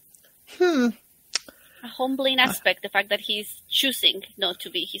 A humbling aspect, the fact that he's choosing not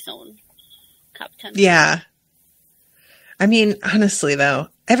to be his own captain. Yeah. I mean, honestly, though,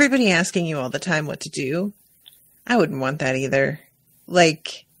 everybody asking you all the time what to do, I wouldn't want that either.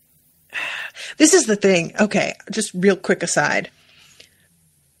 Like, this is the thing. Okay, just real quick aside.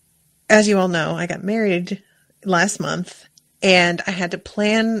 As you all know, I got married last month, and I had to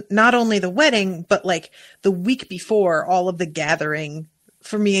plan not only the wedding, but like the week before, all of the gathering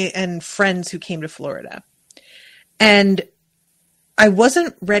for me and friends who came to Florida. And I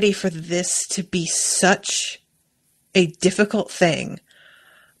wasn't ready for this to be such a difficult thing,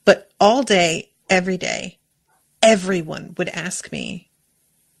 but all day, every day, everyone would ask me,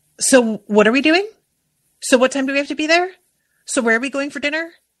 so what are we doing? So what time do we have to be there? So where are we going for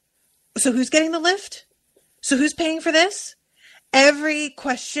dinner? So who's getting the lift? So who's paying for this? Every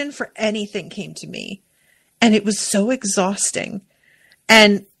question for anything came to me. And it was so exhausting.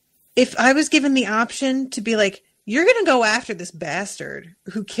 And if I was given the option to be like, you're going to go after this bastard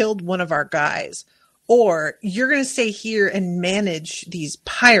who killed one of our guys, or you're going to stay here and manage these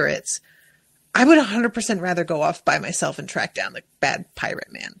pirates, I would 100% rather go off by myself and track down the bad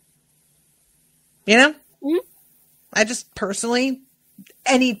pirate man. You know? Mm-hmm. I just personally,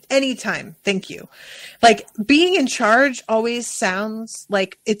 anytime, thank you. Like, being in charge always sounds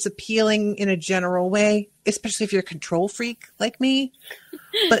like it's appealing in a general way, especially if you're a control freak like me.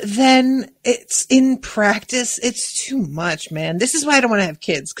 But then it's in practice, it's too much, man. This is why I don't want to have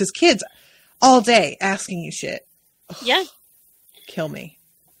kids, because kids all day asking you shit. Ugh, Yeah. kill me.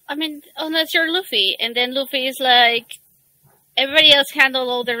 I mean, unless you're Luffy, and then Luffy is like, everybody else handle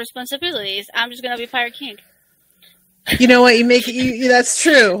all their responsibilities. I'm just gonna be Pirate King. You know what? That's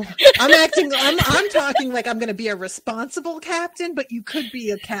true. I'm talking like I'm going to be a responsible captain, but you could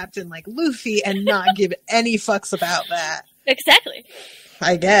be a captain like Luffy and not give any fucks about that. Exactly.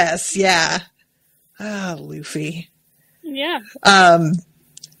 I guess. Yeah. Ah, Luffy. Yeah.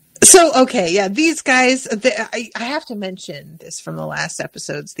 So, okay. Yeah. These guys, I have to mention this from the last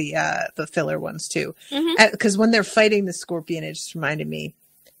episodes, the filler ones too. Mm-hmm. Cause when they're fighting the scorpion, it just reminded me,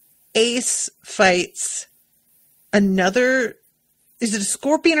 Ace fights another, is it a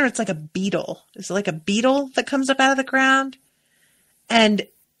scorpion or it's like a beetle? Is it like a beetle that comes up out of the ground? And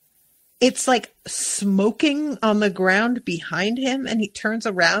it's like smoking on the ground behind him, and he turns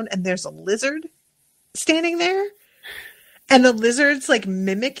around and there's a lizard standing there. And the lizard's like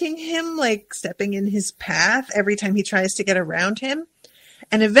mimicking him, like stepping in his path every time he tries to get around him.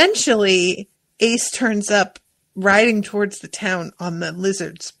 And eventually Ace turns up riding towards the town on the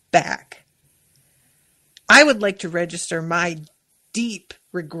lizard's back. I would like to register my deep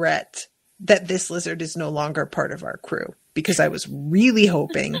regret that this lizard is no longer part of our crew, because I was really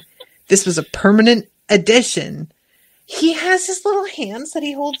hoping this was a permanent addition. He has his little hands that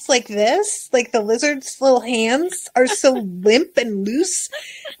he holds like this. Like, the lizard's little hands are so limp and loose.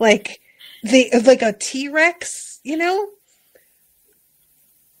 Like a T-Rex, you know?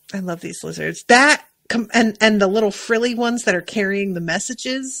 I love these lizards. And the little frilly ones that are carrying the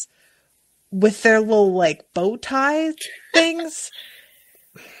messages with their little, like, bow tie things.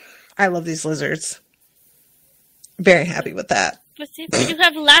 I love these lizards. Very happy with that. But see, you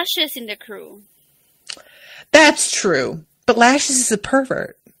have Lashes in the crew. That's true. But Lashes is a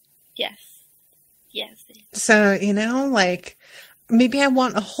pervert. Yes. Yes. So, you know, like, maybe I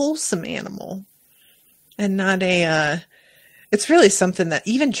want a wholesome animal. And not it's really something that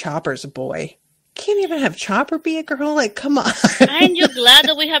even Chopper's a boy. Can't even have Chopper be a girl? Like, come on. Aren't you glad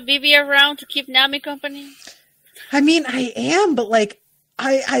that we have Vivi around to keep Nami company? I mean, I am, but like,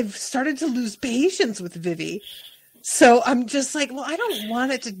 I've started to lose patience with Vivi. So I'm just like, well, I don't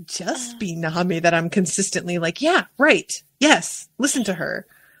want it to just be Nami that I'm consistently like, yeah, right. Yes. Listen to her.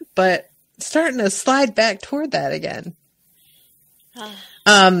 But starting to slide back toward that again.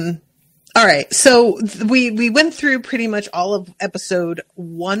 All right. So we went through pretty much all of episode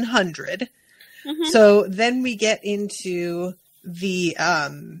 100. Mm-hmm. So then we get into the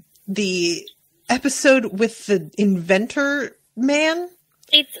episode with the inventor man.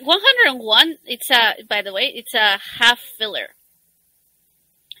 It's 101. It's by the way, it's a half filler.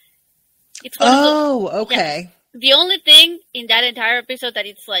 It's okay. Yeah. The only thing in that entire episode that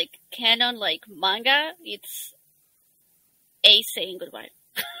it's like canon, like manga, it's Ace saying goodbye.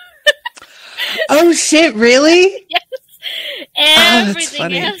 Oh shit! Really? Yes.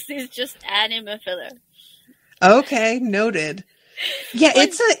 Everything else is just anime filler. Okay, noted. Yeah,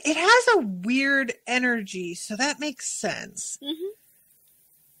 it has a weird energy, so that makes sense. Mm-hmm.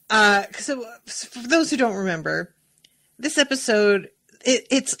 So for those who don't remember, this episode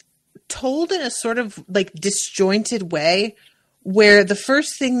it's told in a sort of like disjointed way, where the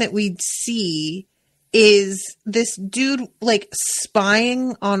first thing that we'd see is this dude like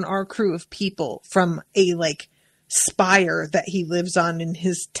spying on our crew of people from a like spire that he lives on in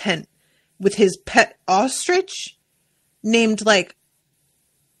his tent with his pet ostrich named like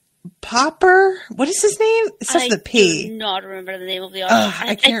Popper. What is his name? It says the P. I do not remember the name of the ostrich.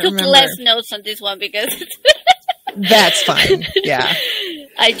 I can't took remember. Less notes on this one because that's fine. Yeah.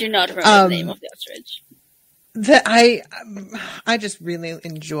 I do not remember the name of the ostrich. I just really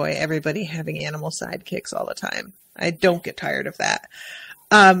enjoy everybody having animal sidekicks all the time. I don't get tired of that.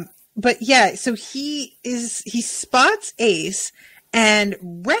 But yeah, so he spots Ace and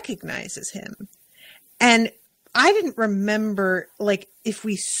recognizes him. And I didn't remember like if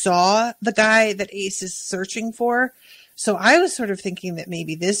we saw the guy that Ace is searching for. So I was sort of thinking that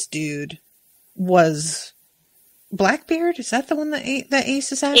maybe this dude was Blackbeard? Is that the one that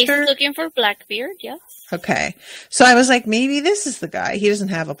Ace is after? Ace is looking for Blackbeard, yes. Okay. So I was like, maybe this is the guy. He doesn't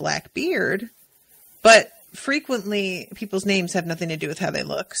have a black beard. But frequently, people's names have nothing to do with how they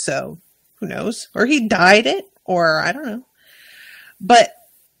look. So who knows? Or he dyed it, or I don't know. But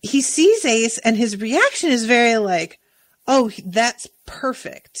he sees Ace, and his reaction is very like, oh, that's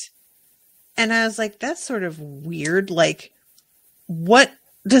perfect. And I was like, that's sort of weird. Like, what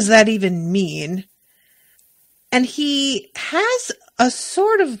does that even mean? And he has a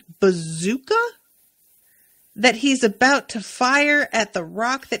sort of bazooka that he's about to fire at the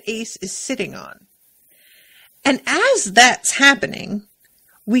rock that Ace is sitting on. And as that's happening,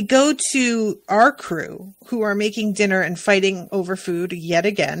 we go to our crew who are making dinner and fighting over food yet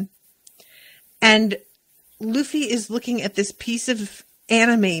again. And Luffy is looking at this piece of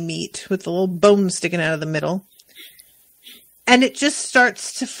anime meat with the little bone sticking out of the middle. And it just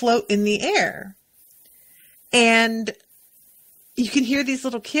starts to float in the air. And you can hear these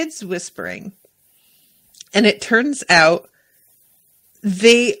little kids whispering. And it turns out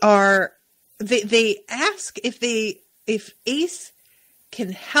they ask if Ace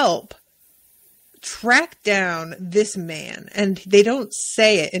can help track down this man. And they don't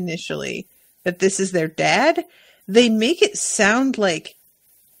say it initially that this is their dad. They make it sound like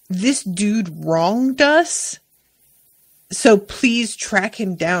this dude wronged us, so please track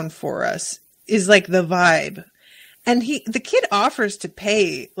him down for us, is like the vibe. And the kid offers to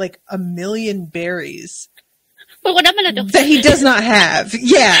pay like 1 million berries. But what I'm gonna do? That he does not have.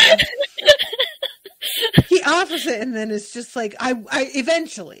 Yeah. He offers it, and then it's just like, I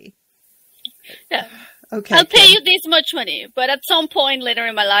eventually. Yeah. Okay. I'll pay you this much money, but at some point later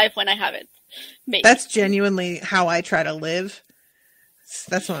in my life when I have it. Maybe. That's genuinely how I try to live.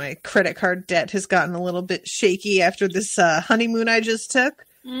 That's why my credit card debt has gotten a little bit shaky after this honeymoon I just took.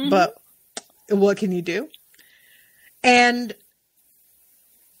 Mm-hmm. But what can you do? And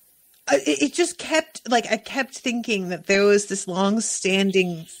it just kept, like, I kept thinking that there was this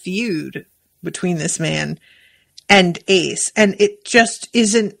long-standing feud between this man and Ace, and it just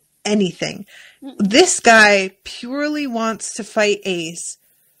isn't anything. This guy purely wants to fight Ace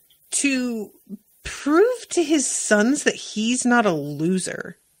to prove to his sons that he's not a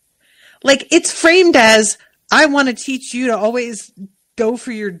loser. Like, it's framed as, I want to teach you to always go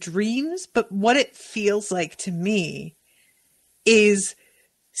for your dreams, but what it feels like to me is,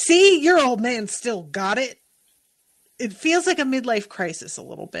 see, your old man still got it. It feels like a midlife crisis a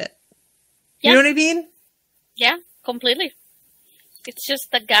little bit. Yeah. You know what I mean? Yeah, completely. It's just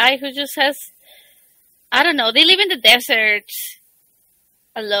a guy who just has, I don't know, they live in the desert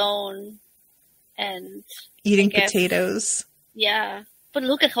alone and eating potatoes. Yeah. But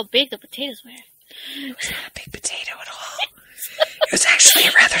look at how big the potatoes were. It was not a big potato at all. It was actually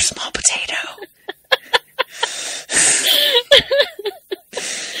a rather small potato.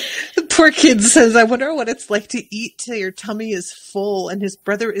 The poor kid says, I wonder what it's like to eat till your tummy is full. And his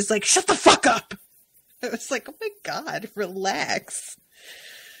brother is like, shut the fuck up. I was like, oh my God, relax.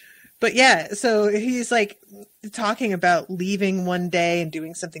 But yeah, so he's like talking about leaving one day and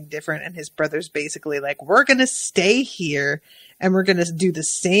doing something different. And his brother's basically like, we're going to stay here and we're going to do the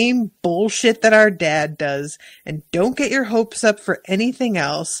same bullshit that our dad does. And don't get your hopes up for anything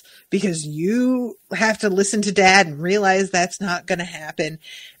else because you have to listen to dad and realize that's not going to happen.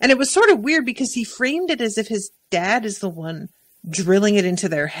 And it was sort of weird because he framed it as if his dad is the one drilling it into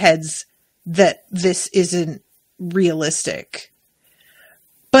their heads that this isn't realistic.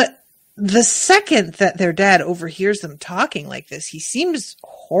 But the second that their dad overhears them talking like this, he seems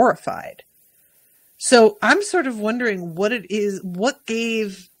horrified. So I'm sort of wondering what it is, what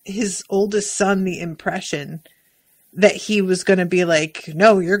gave his oldest son the impression that he was going to be like,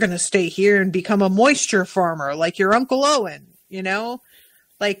 no, you're going to stay here and become a moisture farmer like your Uncle Owen, you know?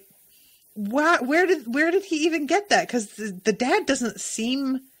 Like, where did he even get that? Because the dad doesn't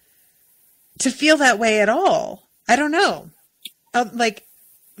seem to feel that way at all. I don't know.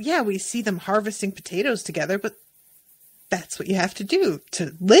 Yeah, we see them harvesting potatoes together, but that's what you have to do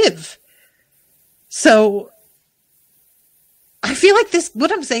to live. So I feel like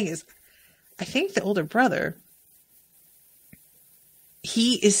what I'm saying is, I think the older brother,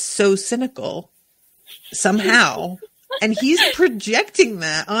 he is so cynical somehow, and he's projecting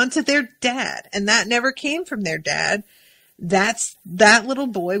that onto their dad, and that never came from their dad. That little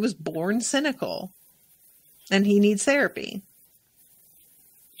boy was born cynical, and he needs therapy.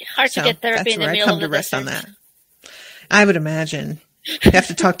 Hard to get therapy in the middle of the desert. On that. I would imagine. You have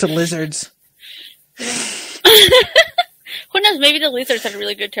to talk to lizards. Who knows? Maybe the lizards are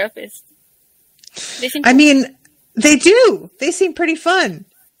really good therapists. I mean, they do. They seem pretty fun.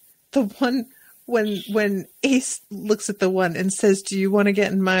 The when Ace looks at the one and says, "Do you want to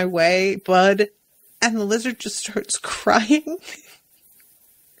get in my way, bud?" And the lizard just starts crying.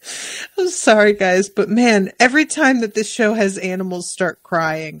 I'm sorry, guys, but man, every time that this show has animals start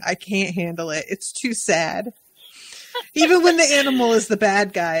crying, I can't handle it. It's too sad. Even when the animal is the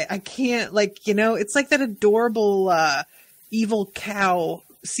bad guy, I can't, like, you know, it's like that adorable evil cow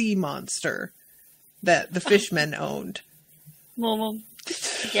sea monster that the fishmen owned. Momo.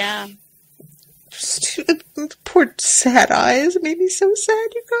 Yeah. Poor sad eyes. It made me so sad,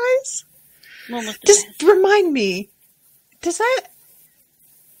 you guys. Momo's the Just best. remind me, does that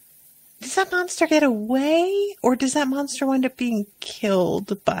monster get away, or does that monster wind up being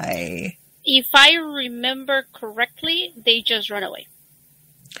killed by... If I remember correctly, they just run away.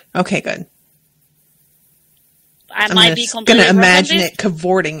 Okay, good. I might be I'm completely going to imagine wrong on it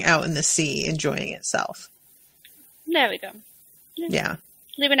cavorting out in the sea, enjoying itself. this. There we go. Yeah.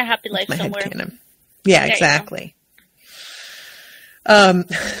 Living a happy life My somewhere. headcanon. Yeah, There you exactly.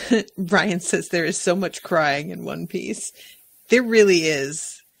 Ryan says there is so much crying in One Piece. There really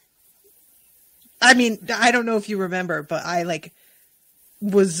is. I mean, I don't know if you remember, but I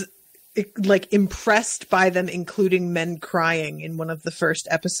was impressed by them including men crying in one of the first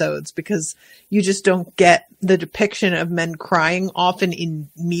episodes, because you just don't get the depiction of men crying often in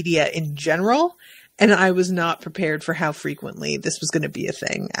media in general. And I was not prepared for how frequently this was going to be a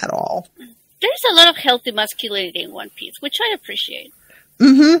thing at all. There's a lot of healthy masculinity in One Piece, which I appreciate.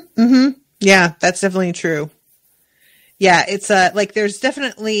 Yeah, that's definitely true. Yeah, it's there's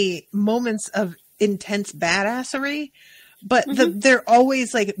definitely moments of intense badassery, but they're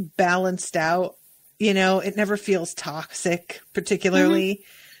always balanced out. You know, it never feels toxic, particularly.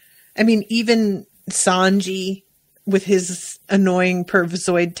 I mean, even Sanji with his annoying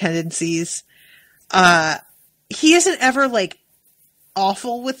pervzoid tendencies, he isn't ever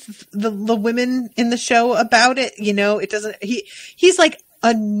awful with the women in the show about it. You know, it doesn't, he's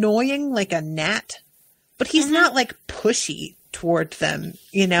annoying like a gnat, but he's not pushy toward them.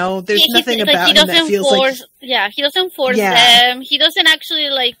 You know, there's nothing about him that feels force, he doesn't force them. He doesn't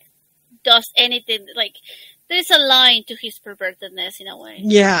actually does anything. There's a line to his pervertedness in a way.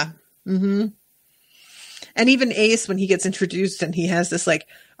 Yeah. And even Ace, when he gets introduced and he has this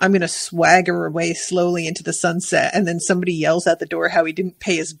I'm going to swagger away slowly into the sunset, and then somebody yells at the door how he didn't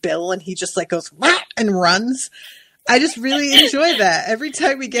pay his bill, and he just goes Wah! And runs. I just really enjoy that. Every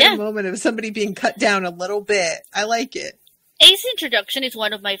time we get a moment of somebody being cut down a little bit, I like it. Ace's introduction is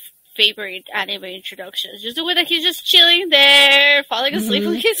one of my favorite anime introductions. Just the way that he's just chilling there, falling asleep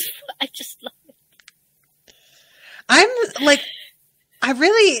on his... I just love it.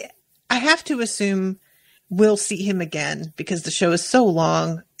 I have to assume we'll see him again because the show is so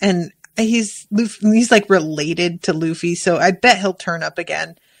long, and he's related to Luffy, so I bet he'll turn up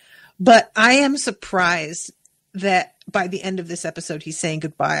again. But I am surprised that by the end of this episode, he's saying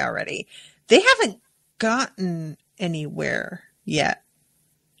goodbye already. They haven't gotten anywhere yet.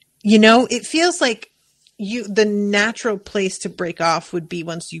 You know, it feels like the natural place to break off would be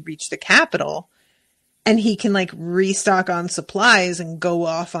once you reach the capital, and he can restock on supplies and go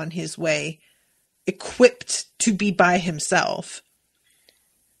off on his way, equipped to be by himself.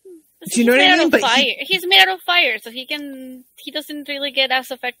 Do you know what I mean? But he's made out of fire, so he doesn't really get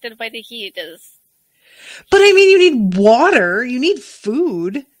as affected by the heat as... But I mean, you need water, you need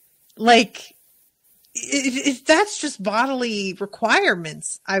food. If that's just bodily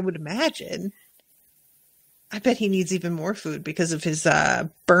requirements, I would imagine. I bet he needs even more food because of his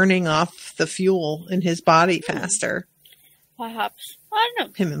burning off the fuel in his body faster. Perhaps. I don't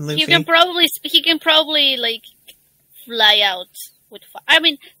know. Him and Luffy. He can probably fly out with fire. I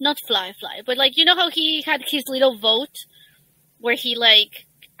mean, not fly, but you know how he had his little boat where he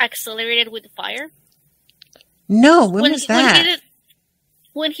accelerated with fire? No, when was that?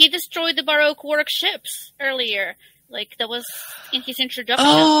 When he destroyed the Baroque work ships earlier. That was in his introduction.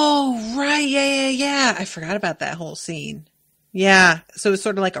 Oh, right. Yeah. I forgot about that whole scene. Yeah. So it's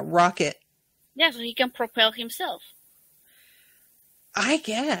sort of like a rocket. Yeah, so he can propel himself. I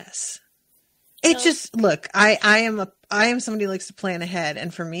guess. It's just, look, I am somebody who likes to plan ahead.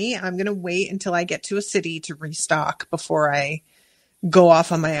 And for me, I'm going to wait until I get to a city to restock before I go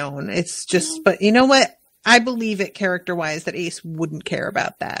off on my own. It's just, but you know what? I believe it character-wise that Ace wouldn't care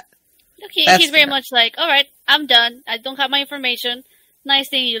about that. Look, he's very much all right, I'm done. I don't have my information. Nice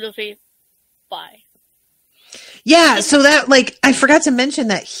seeing you, Luffy. Bye. Yeah, so that, I forgot to mention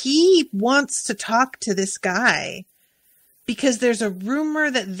that he wants to talk to this guy because there's a rumor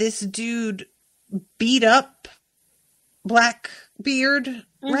that this dude beat up Blackbeard,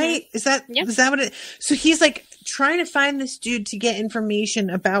 right? Is that what it... So he's trying to find this dude to get information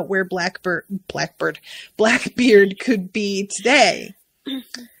about where Blackbeard could be today.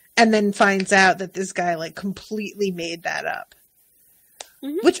 And then finds out that this guy like completely made that up.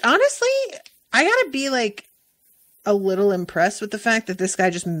 Which honestly, I gotta be like a little impressed with the fact that this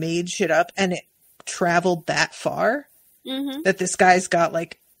guy just made shit up and it traveled that far. That this guy's got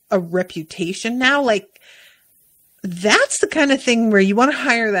like a reputation now. Like, that's the kind of thing where you want to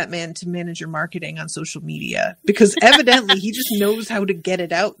hire that man to manage your marketing on social media, because evidently he just knows how to get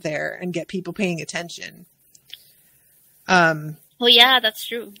it out there and get people paying attention. Well, yeah, that's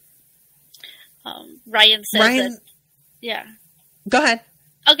true. Ryan says that. Yeah. Go ahead.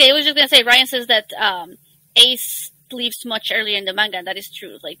 Okay, I was just gonna say, Ryan says that Ace leaves much earlier in the manga, and that is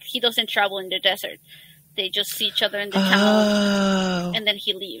true. Like, he doesn't travel in the desert; they just see each other in the town, and then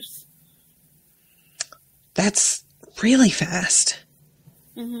he leaves. That's really fast.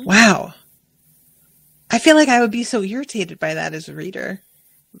 Wow. I feel like I would be so irritated by that as a reader,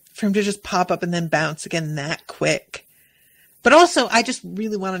 for him to just pop up and then bounce again that quick. But also, I just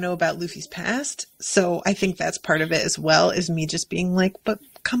really want to know about Luffy's past. So I think that's part of it as well, is me just being like, but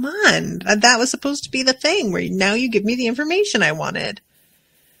come on. That was supposed to be the thing where now you give me the information I wanted.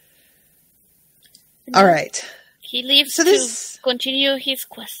 All right. He leaves to continue his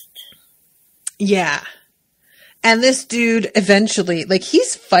quest. Yeah. And this dude eventually, like,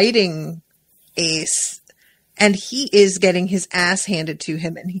 he's fighting Ace. And he is getting his ass handed to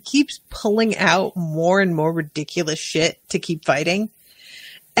him, and he keeps pulling out more and more ridiculous shit to keep fighting.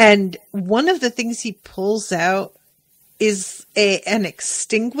 And one of the things he pulls out is an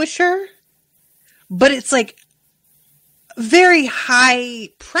extinguisher, but it's like very high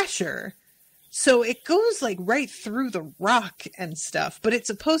pressure. So it goes like right through the rock and stuff, but it's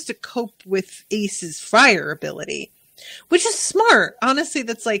supposed to cope with Ace's fire ability, which is smart. Honestly,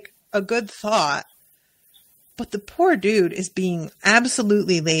 that's like a good thought. But the poor dude is being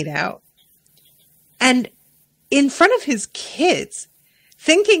absolutely laid out. And in front of his kids,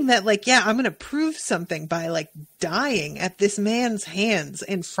 thinking that, like, yeah, I'm going to prove something by, like, dying at this man's hands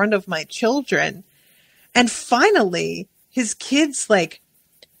in front of my children. And finally, his kids, like,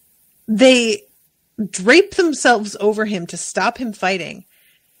 they drape themselves over him to stop him fighting.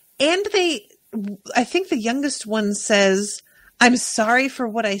 And I think the youngest one says, "I'm sorry for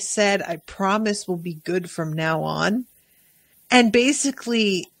what I said. I promise we'll be good from now on." And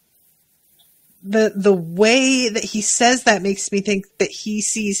basically, the way that he says that makes me think that he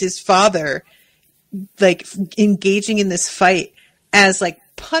sees his father, like, engaging in this fight as, like,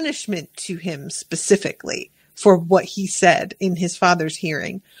 punishment to him specifically for what he said in his father's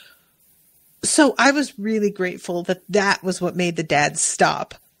hearing. So I was really grateful that that was what made the dad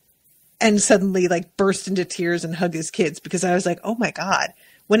stop and suddenly, like, burst into tears and hug his kids, because I was like, oh my God,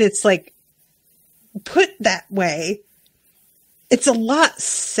 when it's like put that way, it's a lot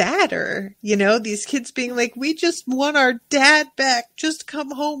sadder, you know, these kids being like, we just want our dad back. Just come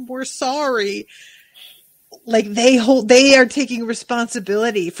home. We're sorry. Like, they are taking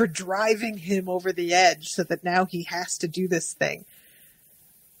responsibility for driving him over the edge so that now he has to do this thing.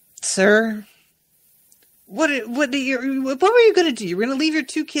 Sir, what were you going to do? You're going to leave your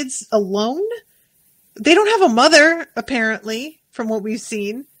two kids alone? They don't have a mother, apparently, from what we've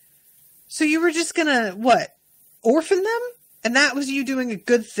seen. So you were just going to, what, orphan them? And that was you doing a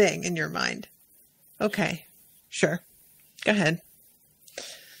good thing in your mind. Okay, sure. Go ahead.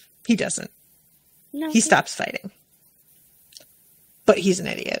 He doesn't. No, he stops fighting. But he's an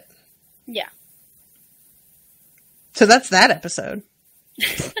idiot. Yeah. So that's that episode.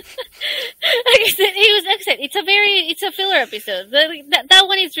 Like I said, it's a filler episode. That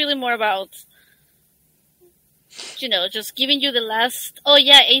one is really more about, you know, just giving you the last, oh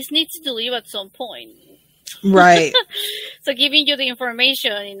yeah, Ace needs to leave at some point. Right. So giving you the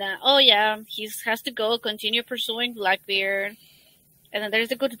information in that, oh yeah, he has to go continue pursuing Blackbeard. And then there's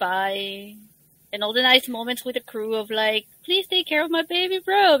the goodbye. And all the nice moments with the crew of like, please take care of my baby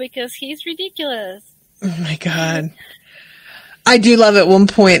bro because he's ridiculous. Oh my God. I do love at one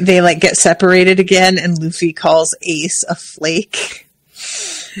point they like get separated again and Luffy calls Ace a flake.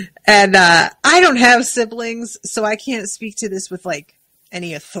 And I don't have siblings, so I can't speak to this with like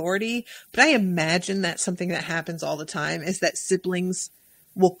any authority, but I imagine that's something that happens all the time, is that siblings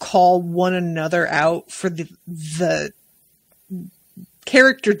will call one another out for the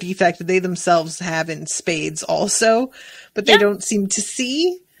character defect that they themselves have in spades also, but they don't seem to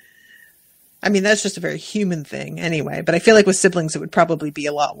see. I mean, that's just a very human thing anyway, but I feel like with siblings it would probably be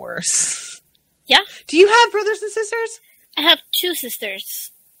a lot worse. Yeah. Do you have brothers and sisters? I have two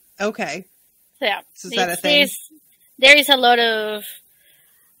sisters. Okay. So yeah. So is that a thing? There is a lot of,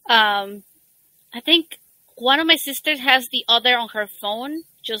 I think one of my sisters has the other on her phone,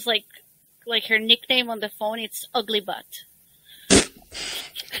 just like her nickname on the phone. It's Ugly Butt.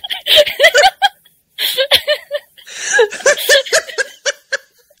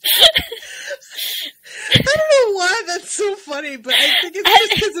 I don't know why that's so funny, but I think it's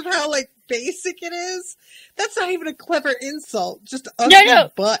just because of how like basic it is. That's not even a clever insult, just ugly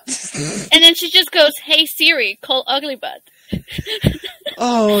butt. And then she just goes, "Hey Siri, call Ugly Butt."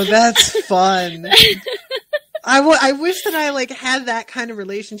 Oh, that's fun. I wish that I like had that kind of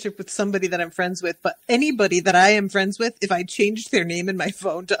relationship with somebody that I'm friends with, but anybody that I am friends with, if I changed their name in my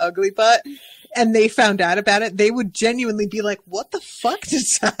phone to Ugly Butt and they found out about it, they would genuinely be like, "What the fuck,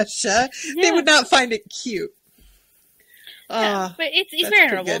 Natasha?" Yeah. They would not find it cute. Yeah, but it's very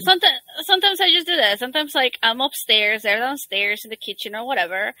normal. Sometimes I just do that. Sometimes like I'm upstairs, they're downstairs in the kitchen or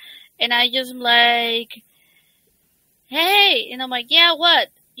whatever, and I just like, "Hey," and I'm like, "Yeah, what?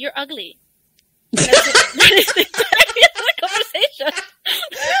 You're ugly." That is the conversation.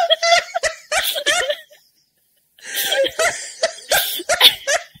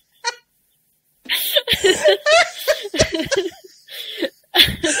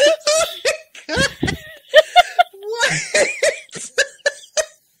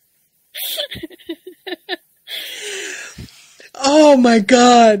 Oh my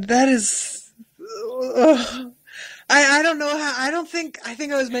God, that is. I don't know how. I think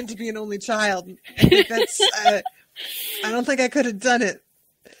I was meant to be an only child. I think that's. I don't think I could have done it.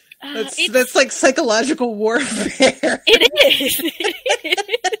 That's like psychological warfare. It is.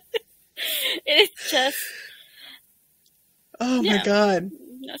 It's just. Oh my God.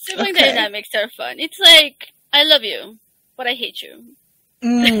 Sibling dynamics are fun. It's like, I love you, but I hate you.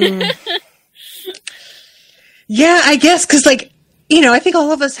 Yeah, I guess, because like, I think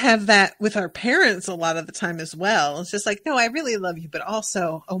all of us have that with our parents a lot of the time as well. It's just like, no, I really love you, but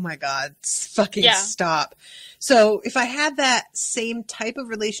also, oh my God, fucking stop. So if I had that same type of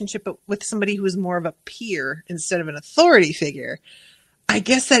relationship, but with somebody who was more of a peer instead of an authority figure, I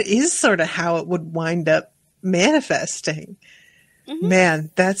guess that is sort of how it would wind up manifesting. Mm-hmm.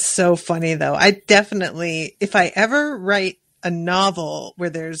 Man, that's so funny though. I definitely, if I ever write a novel where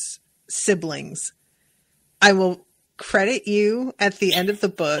there's siblings, I will credit you at the end of the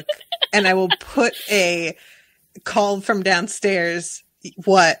book and I will put a call from downstairs,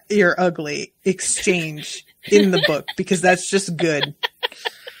 "What? You're ugly" exchange in the book, because that's just good.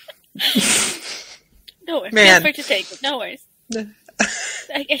 No worries. Man. Feel free to take it. No worries.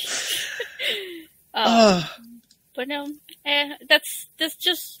 But no, that's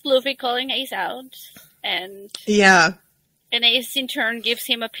just Luffy calling Ace out, and Ace in turn gives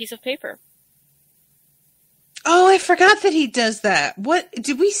him a piece of paper. Oh, I forgot that he does that. What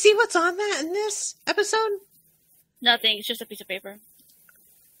did we see? What's on that in this episode? Nothing. It's just a piece of paper.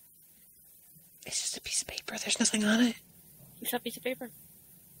 It's just a piece of paper. There's nothing on it. It's a piece of paper.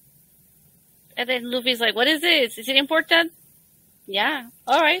 And then Luffy's like, "What is this? Is it important?" "Yeah."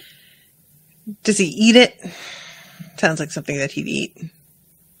 "All right." Does he eat it? Sounds like something that he'd eat.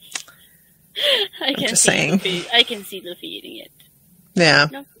 I can see Luffy eating it. Yeah.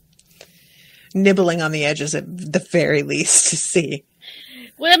 No. Nibbling on the edges at the very least to see.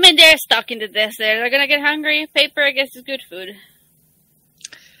 Well, I mean, they're stuck in the desert. They're gonna get hungry. Paper, I guess, is good food.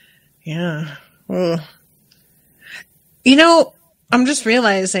 Yeah. Well, I'm just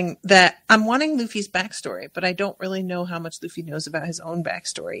realizing that I'm wanting Luffy's backstory, but I don't really know how much Luffy knows about his own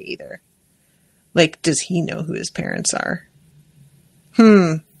backstory either. Like, does he know who his parents are?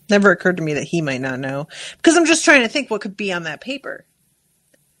 Never occurred to me that he might not know. Because I'm just trying to think what could be on that paper.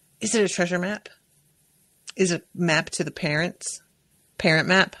 Is it a treasure map? Is it a map to the parents? Parent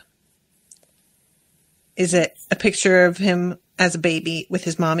map? Is it a picture of him as a baby with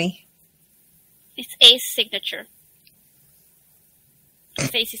his mommy? It's Ace's signature.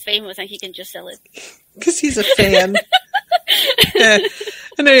 Ace is famous and he can just sell it. Because he's a fan. I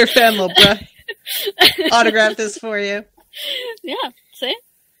know you're a fan, little bruh. Autograph this for you. Yeah, see?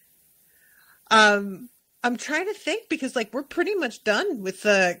 I'm trying to think because, like, we're pretty much done with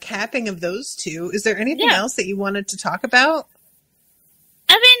the capping of those two. Is there anything else that you wanted to talk about?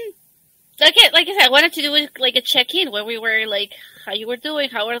 I mean, like I said, I wanted to do like a check-in where we were like, how you were doing,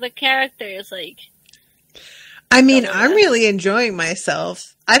 how are the characters, like. I mean, I'm really enjoying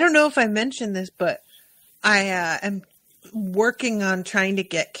myself. I don't know if I mentioned this, but I am working on trying to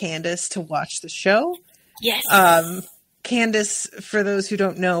get Candace to watch the show. Yes. Candace, for those who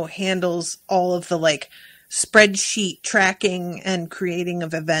don't know, handles all of the like spreadsheet tracking and creating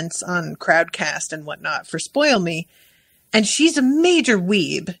of events on Crowdcast and whatnot for Spoil Me. And she's a major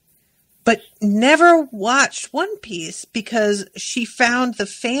weeb. but never watched One Piece because she found the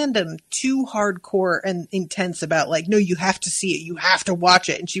fandom too hardcore and intense about like, no, you have to see it. You have to watch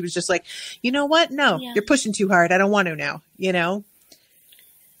it. And she was just like, you know what? No, you're pushing too hard. I don't want to now, you know?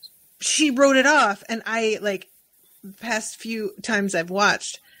 She wrote it off. And I like the past few times I've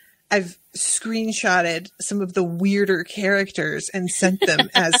watched, I've screenshotted some of the weirder characters and sent them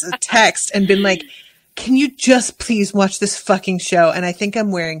as a text and been like, can you just please watch this fucking show? And I think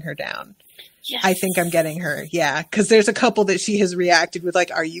I'm wearing her down. Yes. I think I'm getting her. Yeah. Cause there's a couple that she has reacted with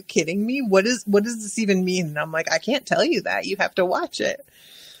like, are you kidding me? What does this even mean? And I'm like, I can't tell you that. You have to watch it.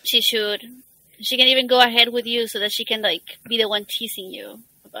 She should. She can even go ahead with you so that she can like be the one teasing you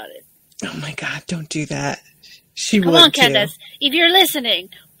about it. Oh my God. Don't do that. She Come would on, too. Candace. If you're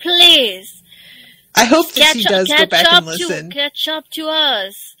listening, please. I hope that she does go back and listen. Catch up to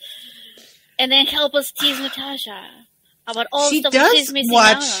us. And then help us tease Natasha about all the stuff she's missing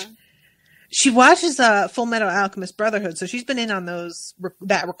out on. She watches Full Metal Alchemist Brotherhood, so she's been in on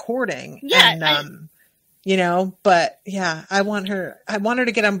that recording. Yeah, and, you know, but yeah, I want her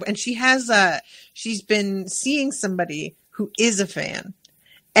to get on. And she has she's been seeing somebody who is a fan,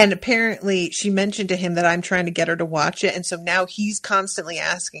 and apparently she mentioned to him that I'm trying to get her to watch it, and so now he's constantly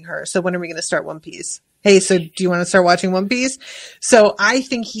asking her, so when are we going to start One Piece? Hey, so do you want to start watching One Piece? So I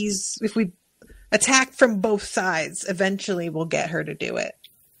think if we attack from both sides, eventually we'll get her to do it.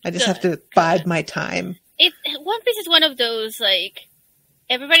 I just have to bide my time. One Piece is one of those, like,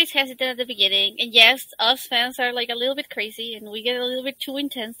 everybody's hesitant at the beginning. And yes, us fans are, like, a little bit crazy. And we get a little bit too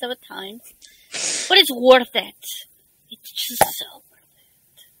intense at times. But it's worth it. It's just so worth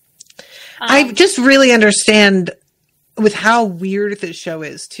it. I just really understand with how weird this show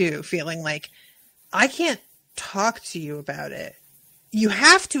is, too. Feeling like, I can't talk to you about it. You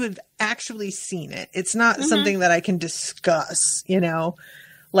have to have actually seen it. It's not something that I can discuss, you know?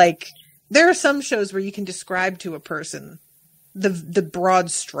 Like, there are some shows where you can describe to a person the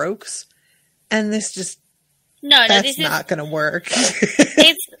broad strokes, and this just, that's not going to work.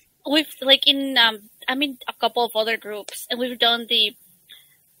 We've, like, in, a couple of other groups, and we've done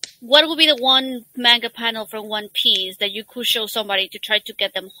what would be the one manga panel from One Piece that you could show somebody to try to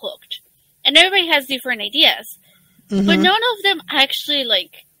get them hooked? And everybody has different ideas. But none of them actually,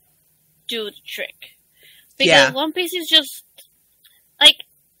 like, do the trick. Because One Piece is just, like,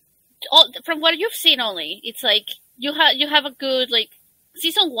 from what you've seen only, it's like, you have a good, like,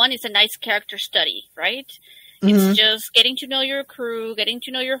 season 1 is a nice character study, right? It's just getting to know your crew, getting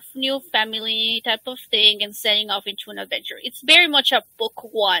to know your new family type of thing, and setting off into an adventure. It's very much a book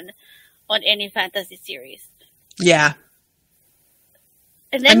 1 on any fantasy series. Yeah.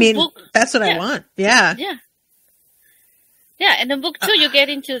 And then that's what I want. Yeah. Yeah. Yeah, and in book 2, you get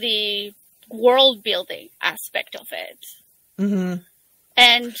into the world building aspect of it,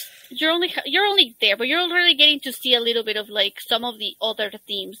 and you're only there, but you're already getting to see a little bit of like some of the other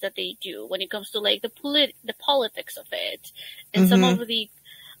themes that they do when it comes to like the politics of it, and some of the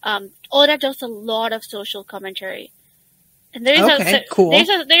Oda does a lot of social commentary, and there's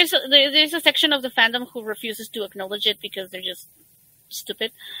there's a section of the fandom who refuses to acknowledge it because they're just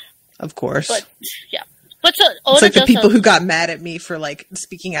stupid. Of course, but yeah. But so Oda it's like the people who got mad at me for like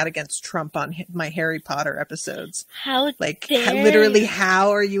speaking out against Trump on my Harry Potter episodes. How are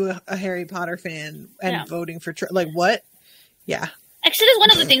you a Harry Potter fan and voting for Trump? Like what? Yeah. Actually, it's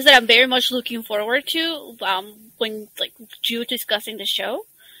one of the things that I'm very much looking forward to when like you discussing the show.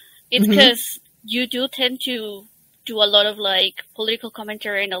 It's because you do tend to do a lot of like political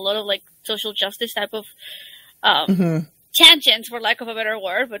commentary and a lot of like social justice type of tangents, for lack of a better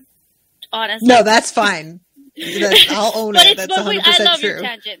word, but. Honestly. No, that's fine. I'll own it. That's 100% I love true. your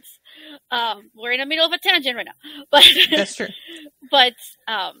tangents. We're in the middle of a tangent right now, but that's true. But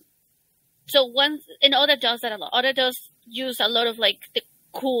so Oda does that a lot. Oda does use a lot of like the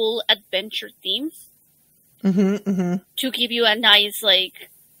cool adventure themes to give you a nice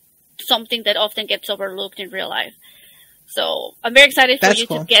like something that often gets overlooked in real life. So I'm very excited for you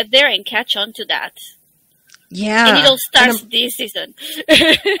to get there and catch on to that. Yeah. And it'll start this season.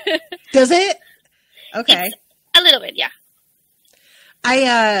 Does it? Okay. It's a little bit, yeah.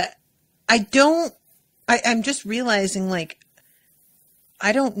 I'm just realizing, like,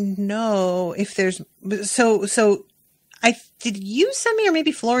 I don't know if there's, did you send me, or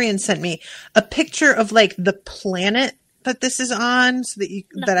maybe Florian sent me a picture of like the planet that this is on so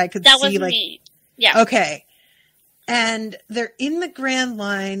that I could see, was like, me. Yeah. Okay. And they're in the Grand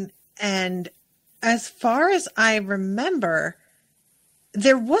Line, and as far as I remember,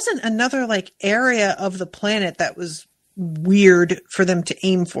 there wasn't another like area of the planet that was weird for them to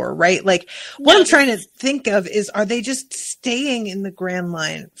aim for, right? Like what I'm trying to think of is, are they just staying in the Grand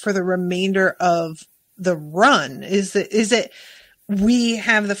Line for the remainder of the run? Is it we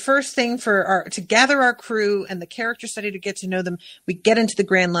have the first thing to gather our crew and the character study to get to know them. We get into the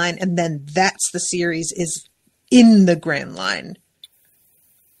Grand Line, and then that's the series is in the Grand Line.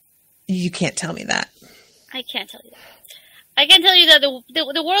 You can't tell me that. I can't tell you that. I can tell you that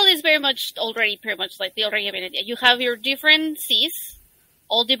the world is very much already pretty much like they already have an idea. You have your different seas,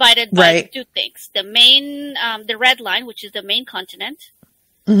 all divided by two things. The main, the Red Line, which is the main continent,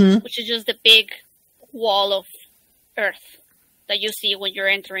 which is just the big wall of Earth that you see when you're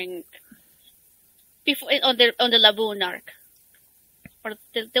entering before on the Laboon arc or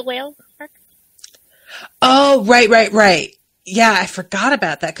the whale arc. Oh, right. Yeah, I forgot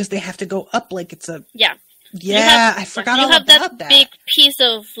about that because they have to go up like it's a I forgot all about that. You have that big piece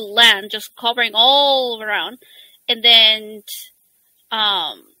of land just covering all around, and then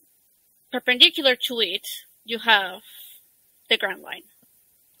perpendicular to it you have the Grand Line.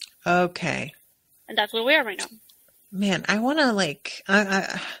 Okay. And that's where we are right now. Man, I want to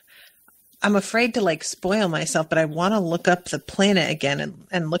I'm afraid to spoil myself, but I want to look up the planet again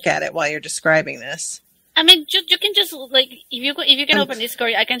and look at it while you're describing this. I mean, you can just if you can open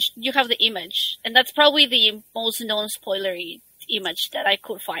Discord, you have the image, and that's probably the most known spoilery image that I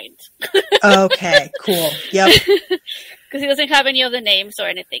could find. Okay, cool. Yep. Because it doesn't have any other names or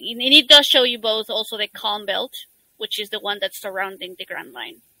anything, and it does show you both also the Calm Belt, which is the one that's surrounding the Grand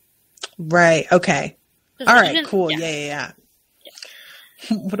Line. Right. Okay. All right. Cool. Yeah.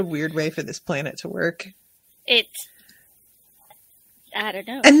 What a weird way for this planet to work. I don't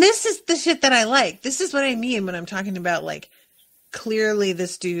know. And this is the shit that I like. This is what I mean when I'm talking about clearly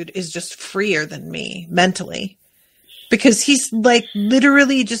this dude is just freer than me mentally, because he's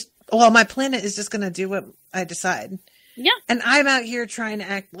literally just, my planet is just going to do what I decide. Yeah. And I'm out here trying to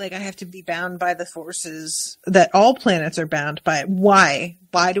act like I have to be bound by the forces that all planets are bound by. Why?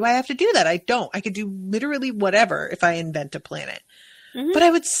 Why do I have to do that? I don't. I could do literally whatever if I invent a planet. Mm-hmm. But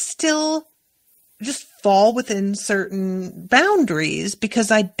I would still just fall within certain boundaries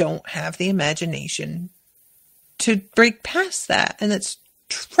because I don't have the imagination to break past that. And it's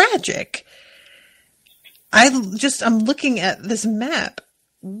tragic. I'm looking at this map.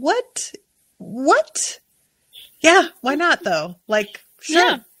 What? Yeah, why not though? Sure.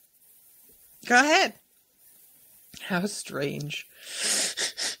 Yeah. Go ahead. How strange.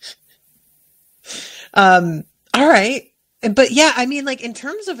 All right. But yeah, I mean, in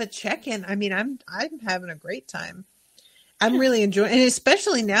terms of a check-in, I mean, I'm having a great time. I'm really enjoying, and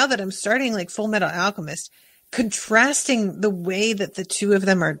especially now that I'm starting Full Metal Alchemist, contrasting the way that the two of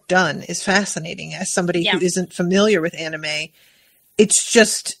them are done is fascinating. As somebody who isn't familiar with anime, it's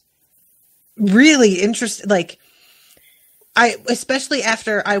just really interesting. Especially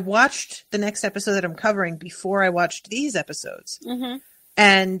after I watched the next episode that I'm covering before I watched these episodes. Mm-hmm.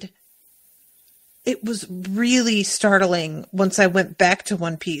 And it was really startling once I went back to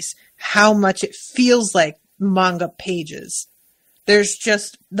One Piece how much it feels like manga pages. There's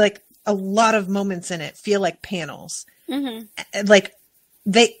just a lot of moments in it feel like panels. Mm-hmm.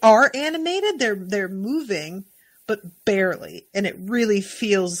 They are animated, they're moving, but barely. And it really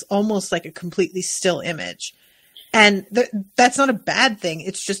feels almost like a completely still image. And that's not a bad thing.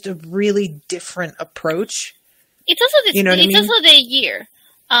 It's just a really different approach. It's also also the year.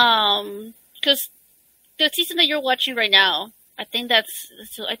 Because the season that you're watching right now, I think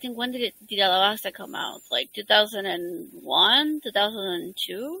when did Alabasta come out? 2001,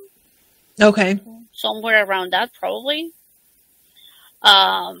 2002? Okay. Somewhere around that, probably.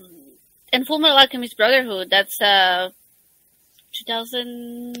 And Full Metal Alchemist Brotherhood, that's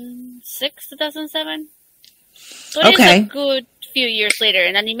 2006, 2007? So it is a good few years later,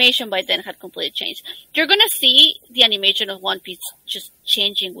 and animation by then had completely changed. You're going to see the animation of One Piece just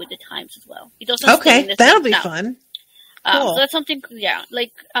changing with the times as well. It doesn't stay in the that'll same be now. Fun. Cool. So that's something,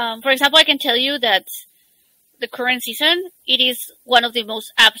 for example, I can tell you that the current season, it is one of the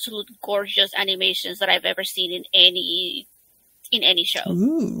most absolute gorgeous animations that I've ever seen in any show.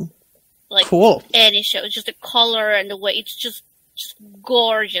 Ooh. Cool. Any show. Just the color and the way, it's just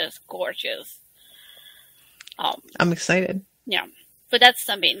gorgeous. I'm excited. Yeah. But that's,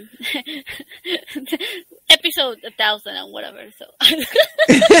 episode 1,000 and whatever, so.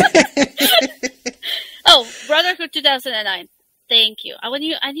 Oh, Brotherhood 2009. Thank you. I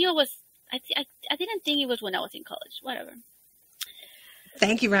knew it was, I didn't think it was when I was in college. Whatever.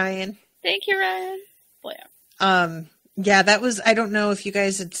 Thank you, Ryan. Boy, yeah. Yeah, that was, I don't know if you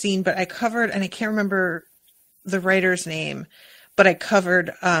guys had seen, but I covered, and I can't remember the writer's name, but I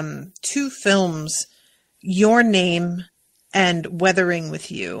covered 2 films, Your Name and Weathering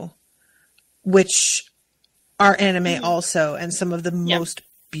with You, which are anime also, and some of the most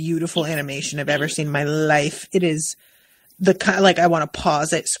beautiful animation I've ever seen in my life. It is the kind, like, I want to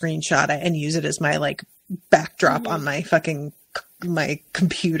pause it, screenshot it, and use it as my like backdrop on my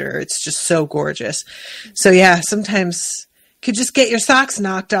computer. It's just so gorgeous. So yeah, sometimes could just get your socks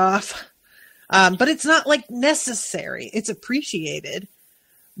knocked off. But it's not like necessary. It's appreciated.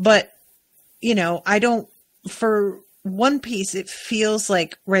 But, you know, for One Piece, it feels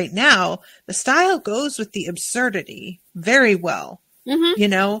like right now the style goes with the absurdity very well. You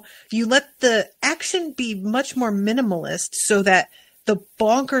know, you let the action be much more minimalist so that the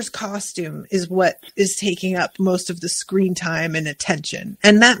bonkers costume is what is taking up most of the screen time and attention.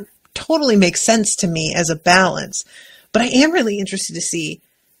 And that totally makes sense to me as a balance. But I am really interested to see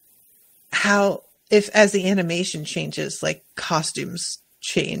how, if as the animation changes, like costumes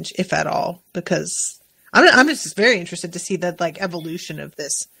change, if at all, because I'm just very interested to see the like evolution of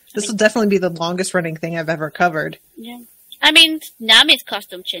this. This will definitely be the longest running thing I've ever covered. Yeah. I mean, Nami's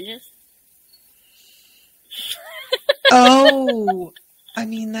costume changes. Oh, I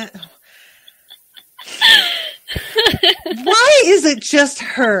mean that. Why is it just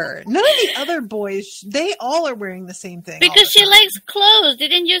her? None of the other boys, they all are wearing the same thing. Because she likes clothes.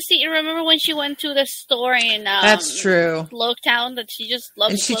 Didn't you remember when she went to the store in That's true. Loketown, that she just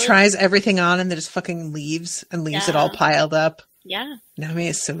loves and she clothes? Tries everything on and then just fucking leaves it all piled up. Yeah. Nami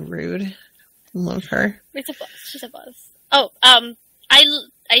is so rude. I love her. It's a boss. She's a boss. Oh,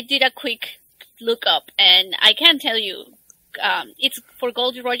 I did a quick look up, and I can tell you, it's for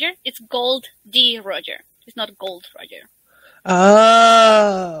Gold Roger. It's Gold D Roger. It's not Gold Roger.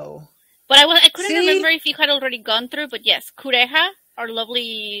 Oh. But I couldn't remember if you had already gone through. But yes, Kureha, our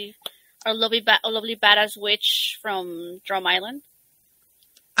lovely badass witch from Drum Island.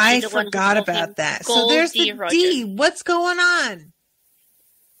 I forgot about that. So there's the Roger. D. What's going on?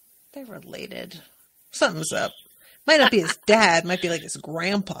 They're related. Something's up. Might not be his dad. Might be like his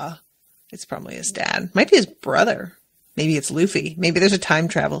grandpa. It's probably his dad. Might be his brother. Maybe it's Luffy. Maybe there's a time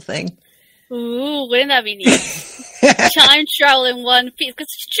travel thing. Ooh, wouldn't that be neat? Time travel in One Piece.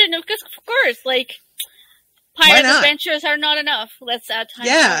 Because of course, like, pirate adventures are not enough. Let's add time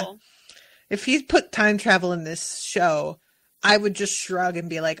travel. If he put time travel in this show, I would just shrug and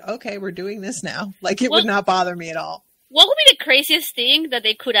be like, okay, we're doing this now. Like, it would not bother me at all. What would be the craziest thing that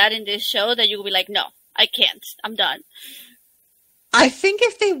they could add in this show that you would be like, no, I can't. I'm done. I think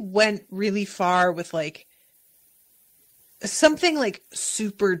if they went really far with like something like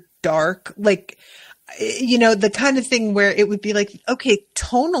super dark, like, you know, the kind of thing where it would be like, okay,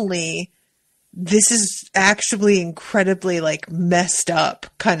 tonally, this is actually incredibly like messed up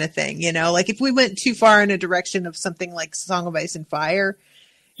kind of thing, you know, like if we went too far in a direction of something like Song of Ice and Fire,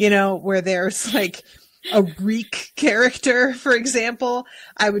 you know, where there's like a Reek character, for example,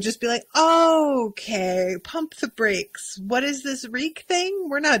 I would just be like, oh, okay, pump the brakes. What is this Reek thing?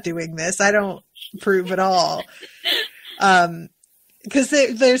 We're not doing this. I don't approve at all. Because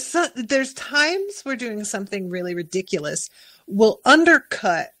there's times we're doing something really ridiculous will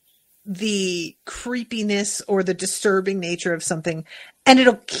undercut the creepiness or the disturbing nature of something, and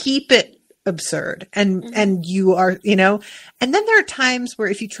it'll keep it absurd. And you are, you know, and then there are times where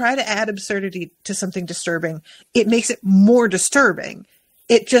if you try to add absurdity to something disturbing, it makes it more disturbing.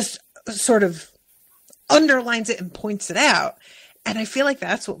 It just sort of underlines it and points it out. And I feel like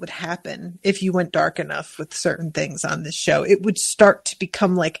that's what would happen if you went dark enough with certain things on this show. It would start to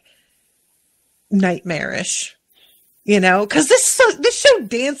become like nightmarish, you know, because this show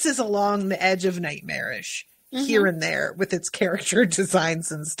dances along the edge of nightmarish here and there with its character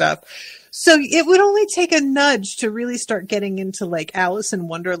designs and stuff. So it would only take a nudge to really start getting into like Alice in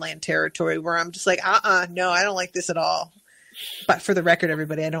Wonderland territory, where I'm just like, no, I don't like this at all. But for the record,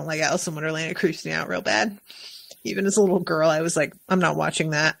 everybody, I don't like Alice in Wonderland. It creeps me out real bad. Even as a little girl, I was like, I'm not watching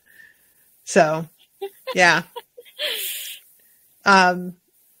that. So, yeah.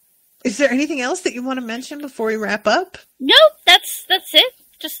 Is there anything else that you want to mention before we wrap up? No, that's it.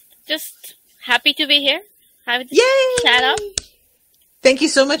 Just happy to be here. Happy to chat up. Thank you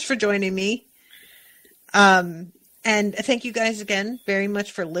so much for joining me. And thank you guys again very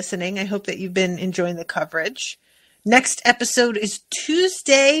much for listening. I hope that you've been enjoying the coverage. Next episode is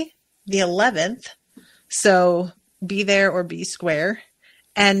Tuesday, the 11th. So be there or be square.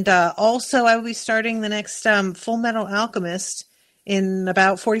 And also I will be starting the next Full Metal Alchemist in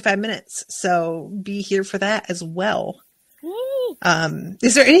about 45 minutes. So be here for that as well.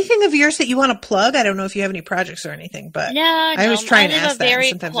 Is there anything of yours that you want to plug? I don't know if you have any projects or anything, but I always try and ask that. I live a very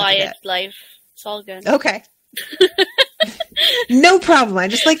sometimes quiet life. It's all good. Okay. No problem. I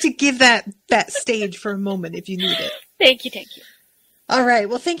just like to give that stage for a moment if you need it. Thank you. All right.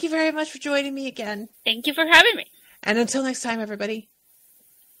 Well, thank you very much for joining me again. Thank you for having me. And until next time, everybody,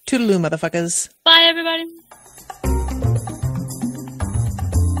 toodaloo, motherfuckers. Bye, everybody.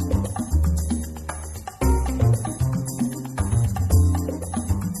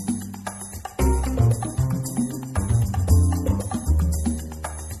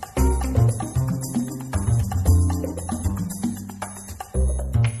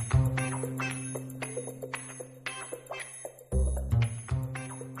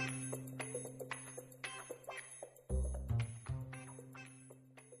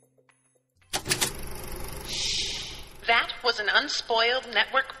 That was an Unspoiled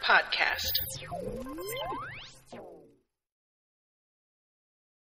Network podcast.